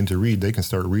they begin to read, they can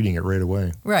start reading it right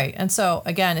away. Right. And so,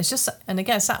 again, it's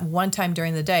not one time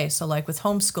during the day. So like with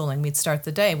homeschooling, we'd start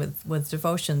the day with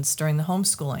devotions during the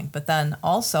homeschooling. But then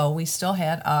also we still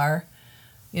had our,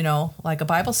 like a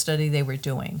Bible study they were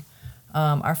doing.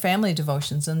 Our family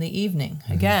devotions in the evening.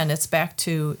 Again, it's back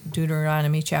to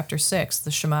Deuteronomy chapter 6,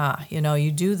 the Shema.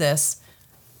 You do this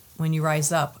when you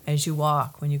rise up, as you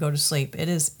walk, when you go to sleep. It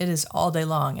is all day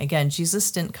long. Again, Jesus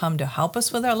didn't come to help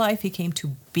us with our life. He came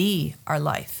to be our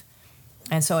life.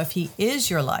 And so if he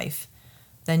is your life,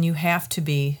 then you have to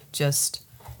be just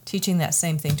teaching that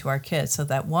same thing to our kids so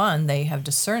that, one, they have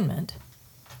discernment,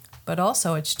 but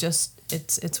also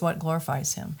it's what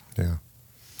glorifies him. Yeah.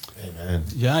 Amen.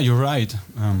 Yeah, you're right.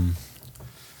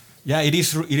 It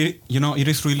is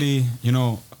really,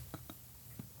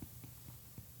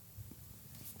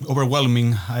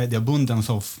 overwhelming the abundance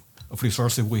of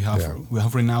resources we have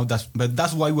right now.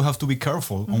 That's why we have to be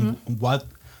careful on what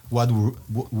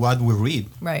we read.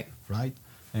 Right. Right.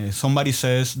 Somebody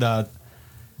says that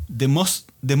the most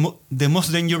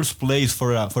dangerous place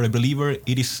for a believer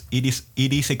it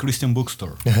is a Christian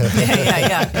bookstore.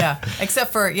 Yeah.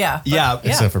 Except for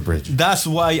Except for Bridge. That's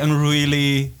why I'm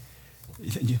really,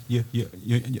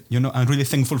 I'm really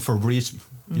thankful for Bridge,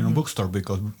 bookstore,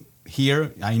 because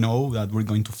here I know that we're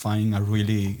going to find a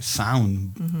really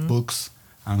sound books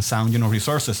and sound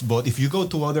resources. But if you go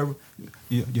to other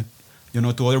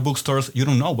to other bookstores, you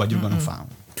don't know what you're going to find.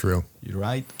 True. You're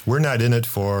right. We're not in it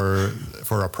for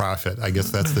a profit. I guess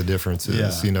that's the difference.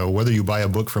 Is whether you buy a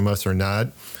book from us or not,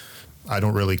 I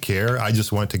don't really care. I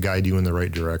just want to guide you in the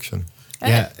right direction.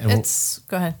 And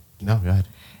go ahead. No, go ahead.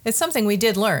 It's something we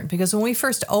did learn, because when we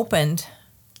first opened,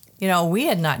 we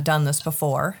had not done this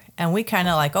before, and we kind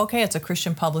of like, okay, it's a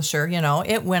Christian publisher,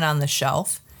 it went on the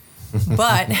shelf.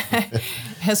 But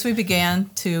as we began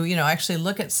to, actually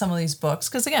look at some of these books,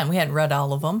 because again, we hadn't read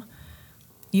all of them,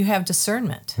 you have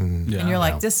discernment. And you're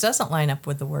like, this doesn't line up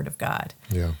with the Word of God.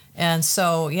 Yeah. And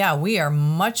so, we are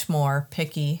much more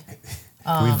picky.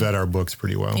 We vet our books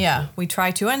pretty well. Yeah, we try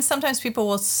to. And sometimes people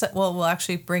will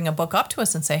actually bring a book up to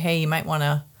us and say, hey, you might want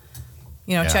to,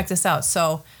 check this out.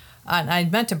 So I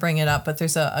meant to bring it up, but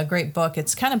there's a great book.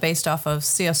 It's kind of based off of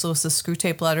C.S. Lewis's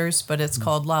Screwtape Letters, but it's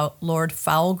called Lord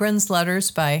Falgren's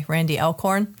Letters by Randy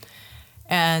Alcorn.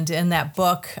 And in that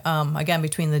book, again,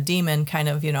 between the demon kind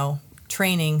of,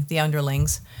 training the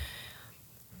underlings,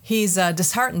 he's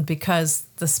disheartened because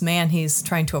this man he's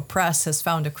trying to oppress has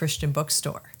found a Christian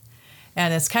bookstore.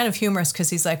 And it's kind of humorous because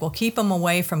he's like, well, keep him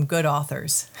away from good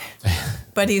authors.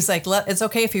 But he's like, it's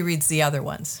okay if he reads the other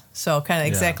ones. So kind of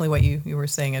exactly what you were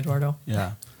saying, Eduardo.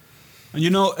 Yeah.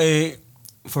 And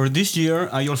for this year,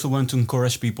 I also want to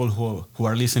encourage people who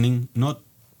are listening, not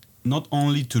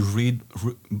only to read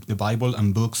the Bible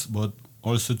and books, but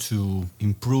also to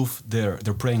improve their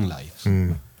praying lives.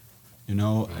 One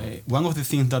of the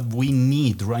things that we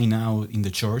need right now in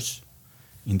the church,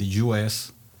 in the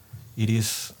U.S., it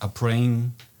is a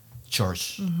praying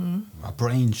church. A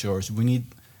praying church. We need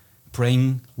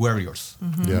praying warriors.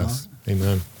 Yes.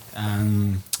 Amen.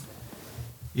 And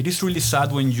it is really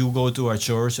sad when you go to a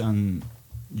church and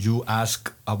you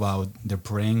ask about the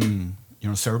praying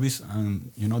service,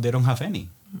 and they don't have any.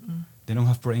 They don't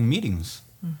have praying meetings.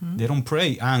 They don't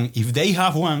pray. And if they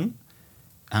have one,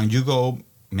 and you go,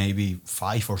 maybe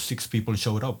 5 or 6 people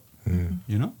showed up. And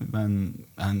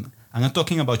I'm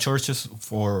talking about churches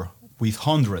with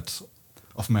hundreds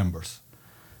of members.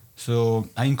 So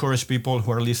I encourage people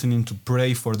who are listening to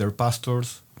pray for their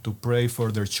pastors, to pray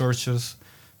for their churches,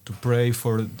 to pray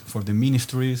for the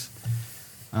ministries.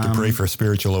 To pray for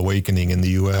spiritual awakening in the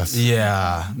U.S.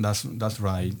 Yeah, that's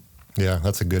right. Yeah,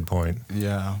 that's a good point.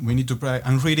 Yeah, we need to pray.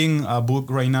 I'm reading a book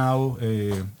right now.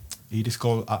 It is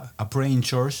called A Praying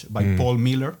Church by Paul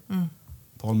Miller.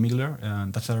 Paul Miller,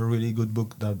 and that's a really good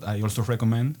book that I also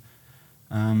recommend.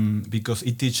 Because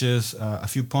it teaches a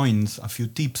few points, a few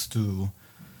tips to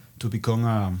become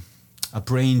a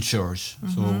praying church.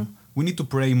 So we need to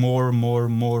pray more and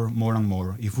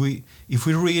more. If we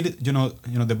read,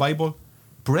 the Bible,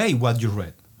 pray what you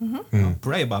read.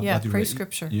 Pray about what you pray read.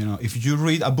 Scripture. If you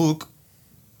read a book,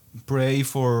 pray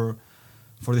for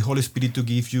the Holy Spirit to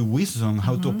give you wisdom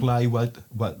how to apply what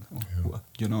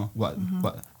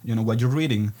you're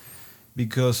reading.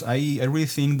 Because I really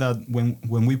think that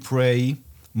when we pray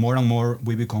more and more,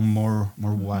 we become more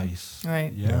wise.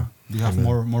 Right. Yeah. We have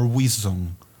more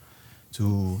wisdom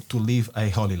to live a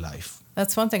holy life.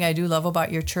 That's one thing I do love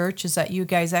about your church is that you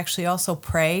guys actually also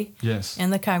pray Yes. in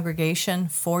the congregation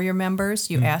for your members.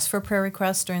 You ask for prayer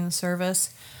requests during the service.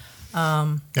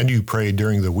 And you pray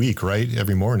during the week, right?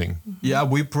 Every morning. Yeah,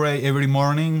 we pray every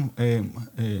morning.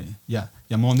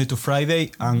 Monday to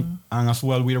Friday, and as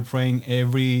well we are praying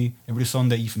every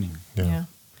Sunday evening. Yeah.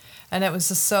 And it was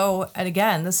just so, and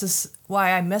again, this is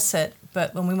why I miss it.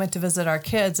 But when we went to visit our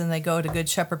kids and they go to Good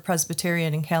Shepherd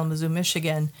Presbyterian in Kalamazoo,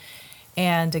 Michigan,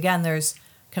 and again, there's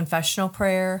confessional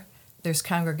prayer, there's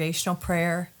congregational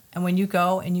prayer. And when you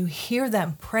go and you hear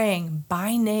them praying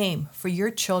by name for your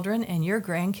children and your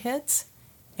grandkids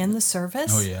in the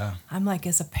service, Oh, yeah. I'm like,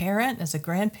 as a parent, as a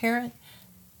grandparent,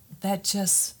 that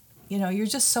just, you're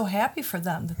just so happy for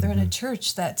them that they're in a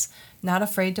church that's not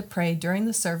afraid to pray during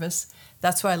the service.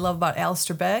 That's what I love about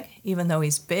Alistair Begg. Even though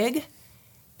he's big,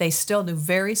 they still do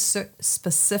very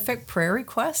specific prayer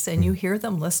requests, and you hear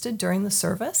them listed during the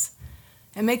service.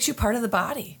 It makes you part of the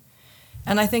body.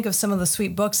 And I think of some of the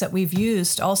sweet books that we've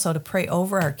used also to pray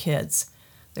over our kids.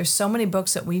 There's so many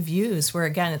books that we've used where,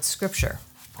 again, it's scripture.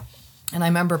 And I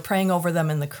remember praying over them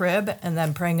in the crib and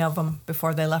then praying over them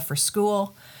before they left for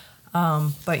school.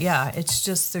 But yeah, it's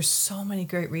just, there's so many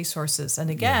great resources. And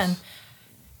again,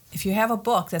 if you have a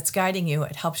book that's guiding you,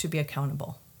 it helps you be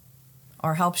accountable.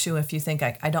 Or helps you if you think,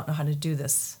 I don't know how to do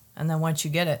this. And then once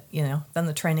you get it, then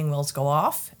the training wheels go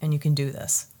off and you can do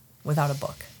this without a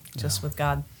book, just with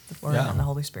God, the Word, and the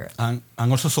Holy Spirit. And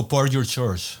also support your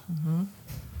church.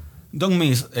 Don't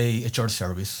miss a church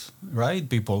service, right,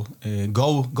 people?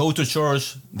 Go to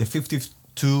church the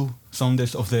 52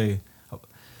 Sundays of the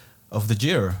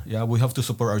year. Yeah, we have to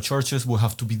support our churches. We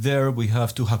have to be there. We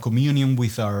have to have communion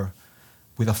with our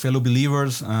fellow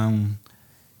believers.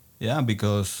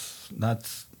 Because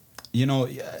that's,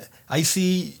 I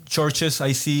see churches.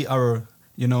 I see our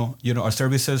our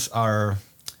services are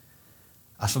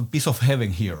as a piece of heaven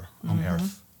here on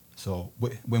earth. So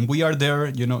when we are there,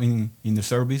 in the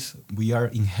service, we are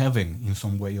in heaven in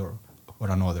some way or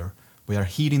another. We are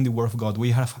hearing the word of God.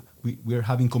 We are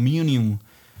having communion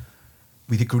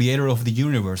with the Creator of the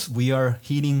universe. We are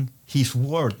hearing His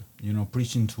word,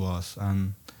 preaching to us,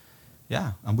 and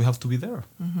we have to be there.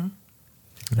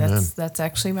 That's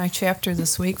actually my chapter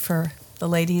this week for the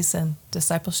ladies and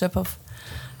discipleship of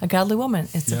a godly woman.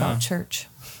 It's about church.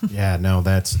 Yeah, no,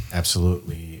 that's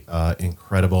absolutely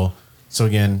incredible. So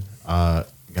again,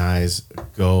 guys,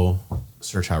 go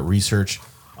search out research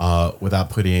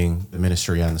without putting the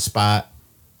ministry on the spot.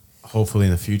 Hopefully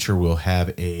in the future we'll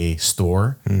have a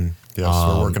store. Yes,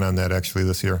 we're working on that actually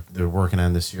this year. They're working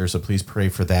on this year, so please pray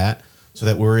for that so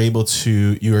that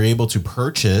you are able to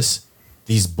purchase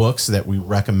these books that we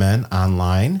recommend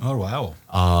online. Oh,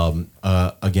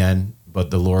 wow. Again,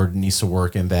 but the Lord needs to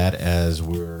work in that as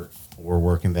we're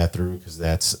working that through, because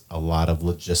that's a lot of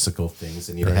logistical things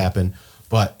that need to happen.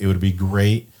 But it would be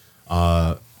great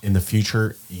in the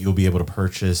future. You'll be able to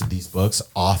purchase these books.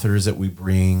 Authors that we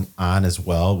bring on as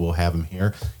well, we'll have them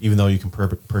here, even though you can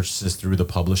purchase this through the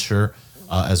publisher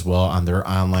as well on their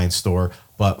online store.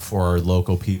 But for our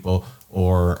local people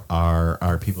or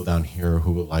our people down here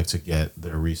who would like to get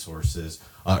their resources,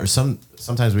 or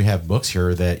sometimes we have books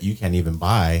here that you can't even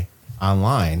buy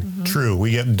online. True. We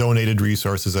get donated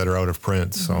resources that are out of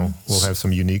print, so we'll have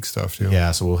some unique stuff too.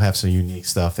 Yeah, so we'll have some unique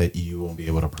stuff that you won't be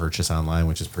able to purchase online,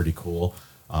 which is pretty cool.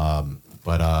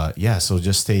 So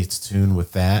just stay tuned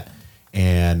with that.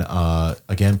 And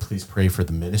again, please pray for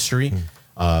the ministry.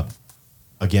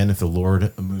 Again, if the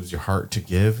Lord moves your heart to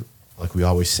give, like we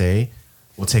always say,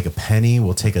 we'll take a penny,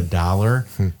 we'll take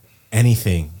 $1,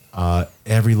 anything.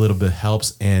 Every little bit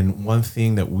helps. And one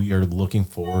thing that we are looking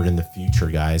forward in the future,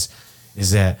 guys,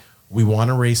 is that we want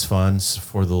to raise funds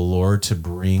for the Lord to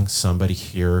bring somebody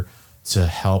here to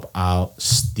help out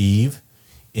Steve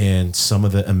in some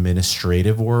of the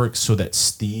administrative work, so that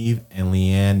Steve and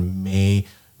Leanne may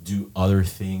do other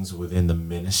things within the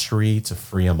ministry to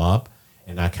free them up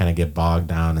and not kind of get bogged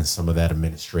down in some of that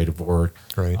administrative work.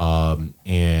 Right.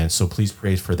 And so please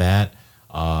pray for that,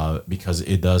 because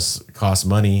it does cost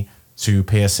money to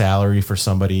pay a salary for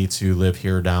somebody to live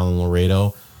here down in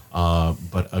Laredo.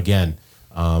 But again,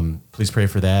 please pray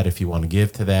for that if you want to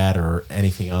give to that or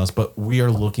anything else. But we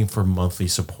are looking for monthly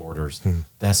supporters.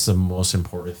 That's the most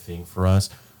important thing for us.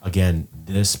 Again,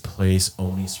 this place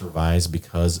only survives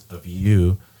because of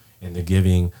you and the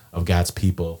giving of God's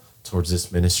people towards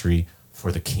this ministry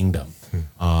for the kingdom.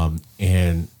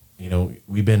 And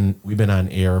we've been on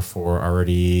air for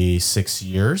already 6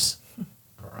 years.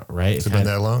 Right? It's been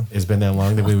that long? It's been that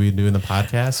long that we've been doing the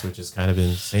podcast, which is kind of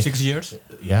insane. 6 years?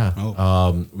 Yeah.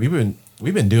 Oh. We've been,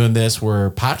 we've been doing this where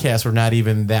podcasts were not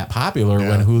even that popular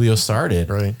when Julio started.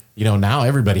 Right. You know, now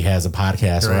everybody has a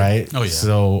podcast, right? Oh, yeah.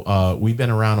 So we've been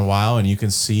around a while, and you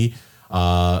can see,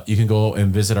 you can go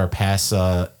and visit our past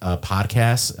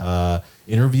podcast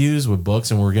interviews with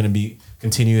books, and we're going to be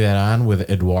continue that on with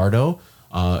Eduardo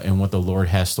and what the Lord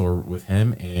has stored with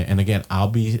him. And again, I'll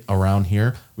be around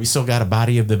here. We still got a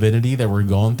body of divinity that we're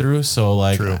going through, so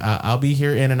like I'll be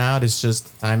here in and out. It's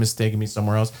just time is taking me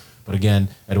somewhere else. But again,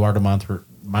 Eduardo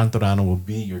Montorano will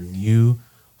be your new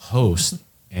host,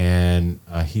 and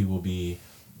he will be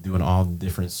doing all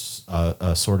different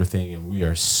sort of thing, and we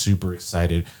are super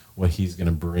excited what he's going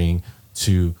to bring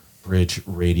to Bridge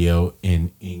Radio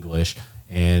in English.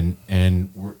 And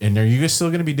are you guys still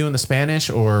going to be doing the Spanish,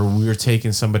 or we're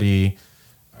taking somebody?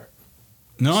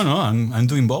 No, I'm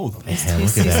doing both. Man,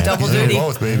 He's look at that. double He's doing duty.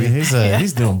 both, baby.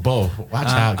 He's doing both. Watch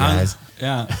out, guys.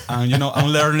 And you know, I'm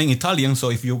learning Italian, so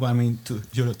if you want me to,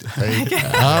 you know, to Hey, do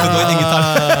it in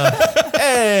Italian.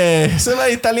 Hey, sono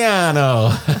italiano.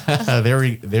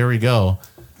 there we go.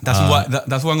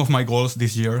 That's one of my goals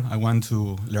this year. I want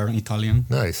to learn Italian.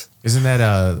 nice. Isn't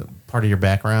that part of your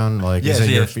background? Like, Yes,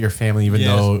 isn't yes. your family, even Yes.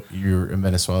 though you're in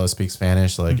Venezuela, speak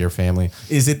Spanish, like your family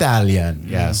is Italian.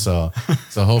 Yeah, so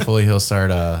hopefully he'll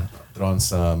start throwing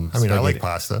some. I mean, I spaghetti. like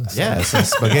pasta. so- Yeah, some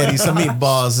spaghetti, some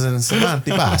meatballs, and some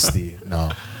antipasti. No,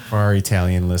 for our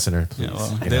Italian listener, please. Yeah,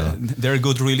 well, you know. they're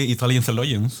good, really Italian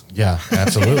theologians. Yeah,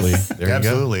 absolutely. There you go.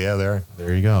 Absolutely, yeah, there.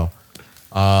 There you go.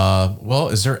 Well,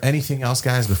 is there anything else,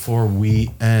 guys, before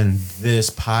we end this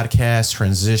podcast,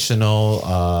 transitional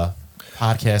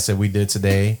podcast that we did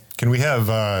today? Can we have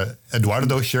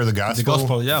Eduardo share the gospel? The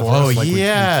gospel, yeah. for Oh us, like we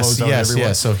yes, closed out yes, everyone?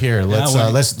 yes. So here, let's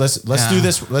well, let's do yeah.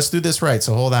 this. Let's do this right.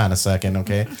 So hold on a second,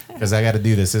 okay? Because I got to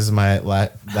do this. This is my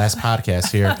last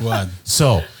podcast here. What?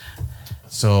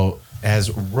 So as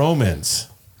Romans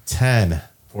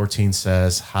 10:14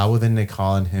 says, how will then they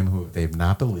call on him who they've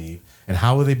not believed? And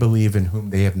how will they believe in whom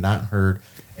they have not heard?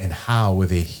 And how will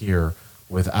they hear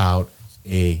without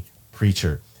a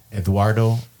preacher?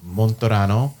 Eduardo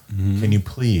Montorano, can you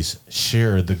please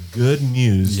share the good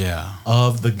news Yeah.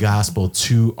 of the gospel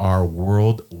to our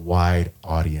worldwide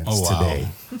audience Oh, wow. today?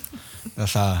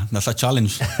 That's a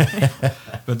challenge.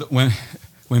 But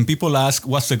when people ask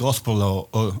what's the gospel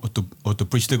or to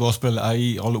preach the gospel,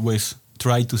 I always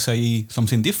try to say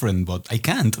something different, but I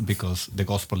can't because the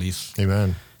gospel is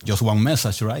Amen. just one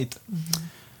message, right?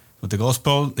 But the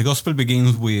gospel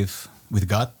begins with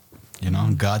God. You know,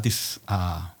 God is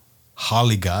a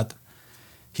holy God.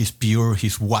 He's pure.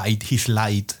 He's white. He's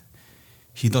light.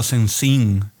 He doesn't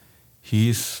sin.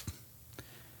 He's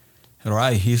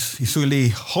right. He's really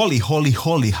holy, holy,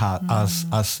 holy.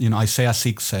 As you know, Isaiah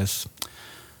 6 says,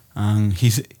 and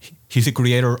he's the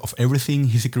creator of everything.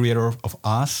 He's the creator of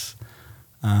us.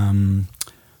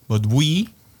 But we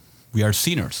are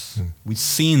sinners. We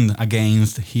sin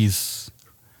against His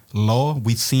law.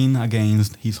 We sin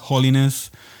against His holiness.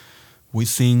 We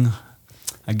sin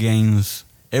against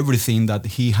everything that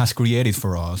He has created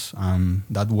for us. And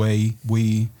that way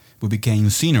we became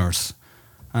sinners.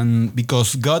 And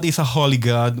because God is a holy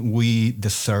God, we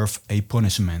deserve a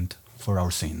punishment for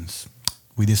our sins.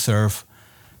 We deserve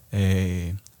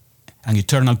an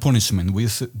eternal punishment. We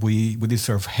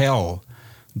deserve hell.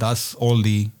 That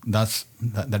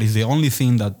is the only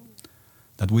thing that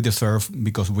we deserve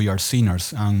because we are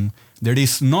sinners, and there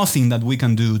is nothing that we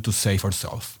can do to save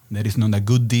ourselves. There is not a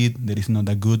good deed. There is not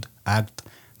a good act.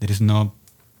 There is not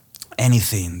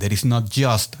anything. There is not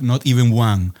even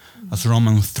one, as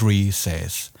Romans 3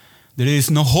 says. There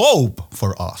is no hope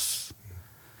for us.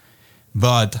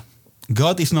 But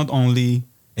God is not only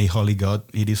a holy God,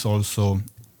 it is also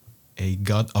a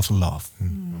God of love.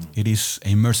 It is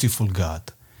a merciful God.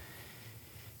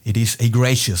 It is a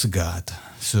gracious God.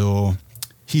 So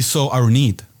He saw our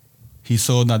need. He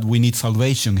saw that we need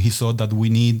salvation. He saw that we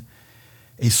need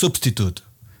a substitute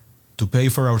to pay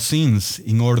for our sins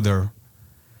in order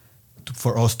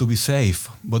for us to be saved.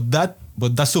 But that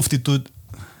substitute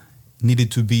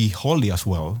needed to be holy as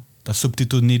well. That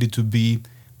substitute needed to be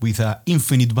with an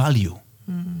infinite value.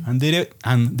 And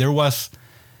there was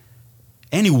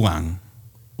anyone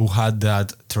who had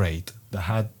that trait, that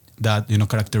had that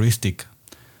characteristic.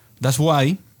 That's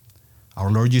why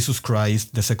our Lord Jesus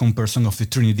Christ, the second person of the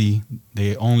Trinity,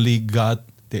 the only God,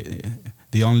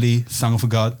 the only Son of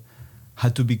God,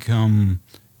 had to become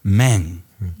man,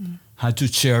 had to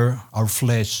share our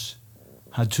flesh,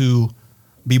 had to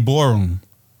be born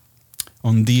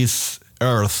on this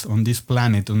earth, on this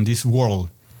planet, on this world,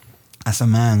 as a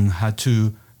man, had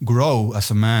to grow as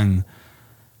a man,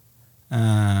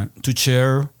 to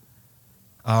share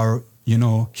our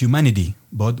humanity,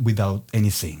 but without any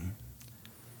sin.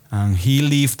 And he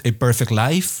lived a perfect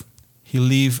life. He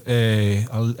lived a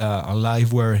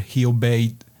life where he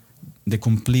obeyed the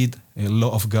complete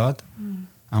law of God.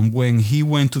 And when he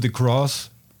went to the cross,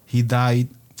 he died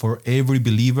for every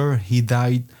believer. He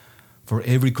died for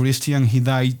every Christian. He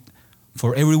died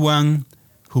for everyone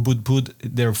who would put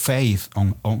their faith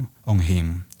on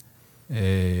him.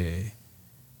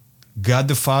 God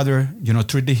the Father,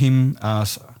 treated him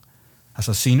as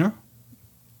a sinner,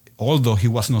 although he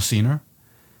was no sinner.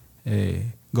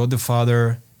 God the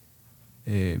Father,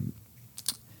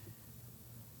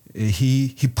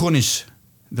 he punished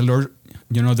the Lord,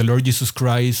 the Lord Jesus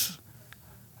Christ,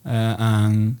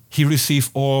 and he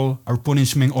received all our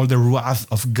punishment, all the wrath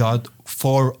of God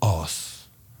for us,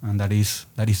 and that is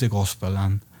the gospel.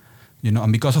 And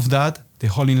and because of that, the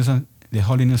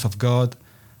holiness of God,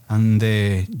 and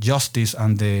the justice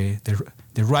and the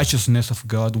righteousness of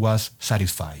God was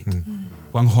satisfied,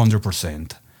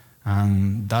 100%.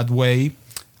 And that way,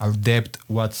 our debt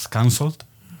was canceled.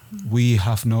 We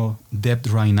have no debt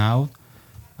right now,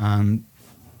 and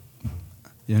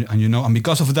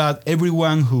because of that,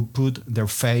 everyone who put their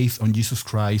faith on Jesus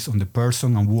Christ, on the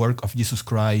person and work of Jesus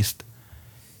Christ,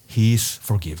 he is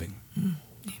forgiven.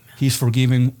 He is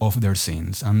forgiven of their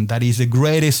sins, and that is the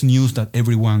greatest news that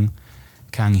everyone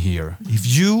can hear. If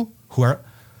you who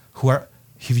are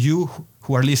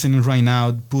listening right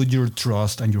now, put your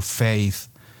trust and your faith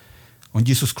on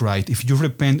Jesus Christ, if you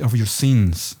repent of your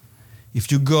sins,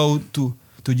 if you go to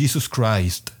Jesus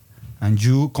Christ and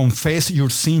you confess your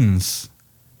sins,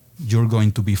 you're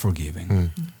going to be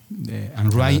forgiven.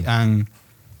 And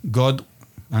God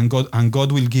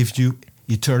will give you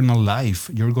eternal life.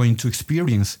 You're going to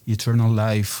experience eternal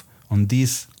life on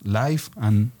this life,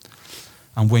 and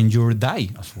when you die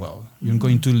as well, you're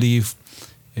going to live,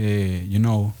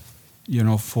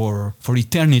 for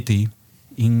eternity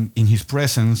in His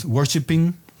presence,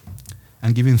 worshiping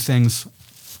and giving thanks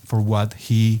for what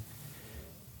He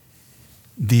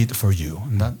did for you.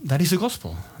 And that is the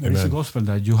gospel. That is the gospel,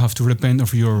 that you have to repent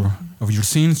of your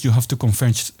sins. You have to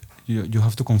confess. You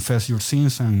have to confess your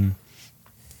sins and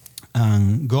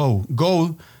go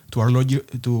to our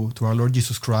Lord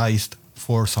Jesus Christ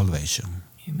for salvation.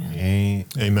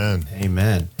 Amen.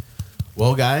 Amen.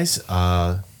 Well, guys,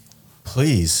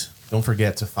 please don't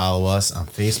forget to follow us on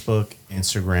Facebook,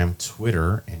 Instagram,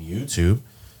 Twitter, and YouTube.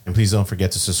 And please don't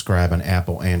forget to subscribe on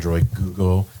Apple, Android,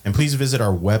 Google. And please visit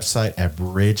our website at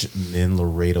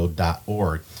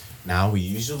bridgeminlaredo.org. Now, we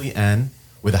usually end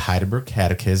with a Heidelberg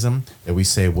Catechism that we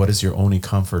say, what is your only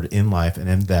comfort in life and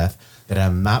in death? That I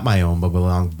am not my own, but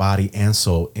belong body and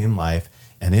soul in life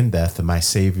and in death to my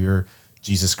Savior,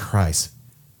 Jesus Christ.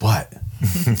 But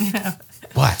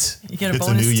you get a It's a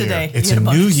bonus new year. today. it's a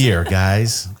new year,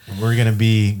 guys. We're going to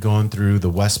be going through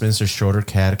the Westminster Shorter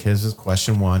Catechism,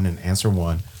 question 1 and answer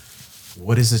 1.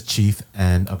 What is the chief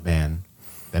end of man?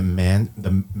 The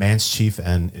man's chief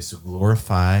end is to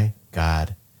glorify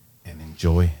God and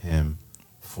enjoy Him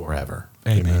forever.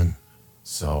 Amen.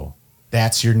 So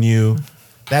that's your new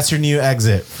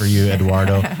exit for you,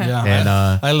 Eduardo. Yeah, And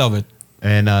I love it.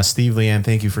 And Steve, Leanne,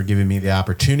 thank you for giving me the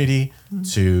opportunity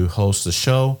to host the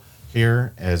show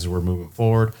here as we're moving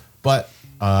forward. But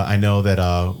I know that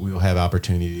we will have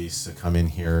opportunities to come in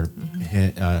here,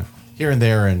 here and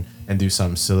there, and do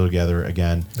something still together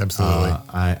again. Absolutely.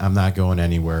 I'm not going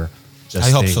anywhere. I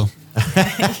hope so.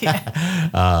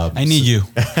 I need you.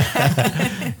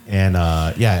 And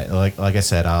like I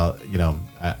said,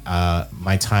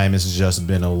 my time has just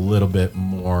been a little bit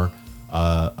more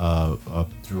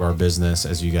through our business,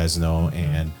 as you guys know,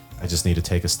 and I just need to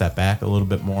take a step back a little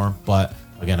bit more. But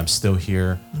again, I'm still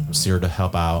here. I'm still here to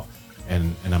help out,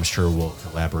 and I'm sure we'll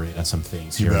collaborate on some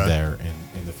things here and there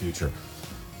in the future.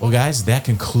 Well, guys, that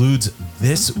concludes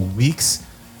this week's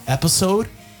episode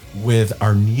with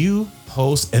our new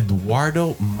host,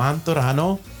 Eduardo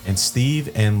Mantorano, and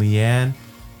Steve and Leanne.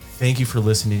 Thank you for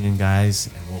listening in, guys,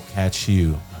 and we'll catch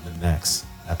you on the next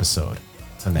episode.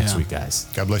 Till next week, guys.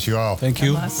 God bless you all. Thank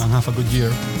you, bless. and have a good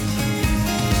year.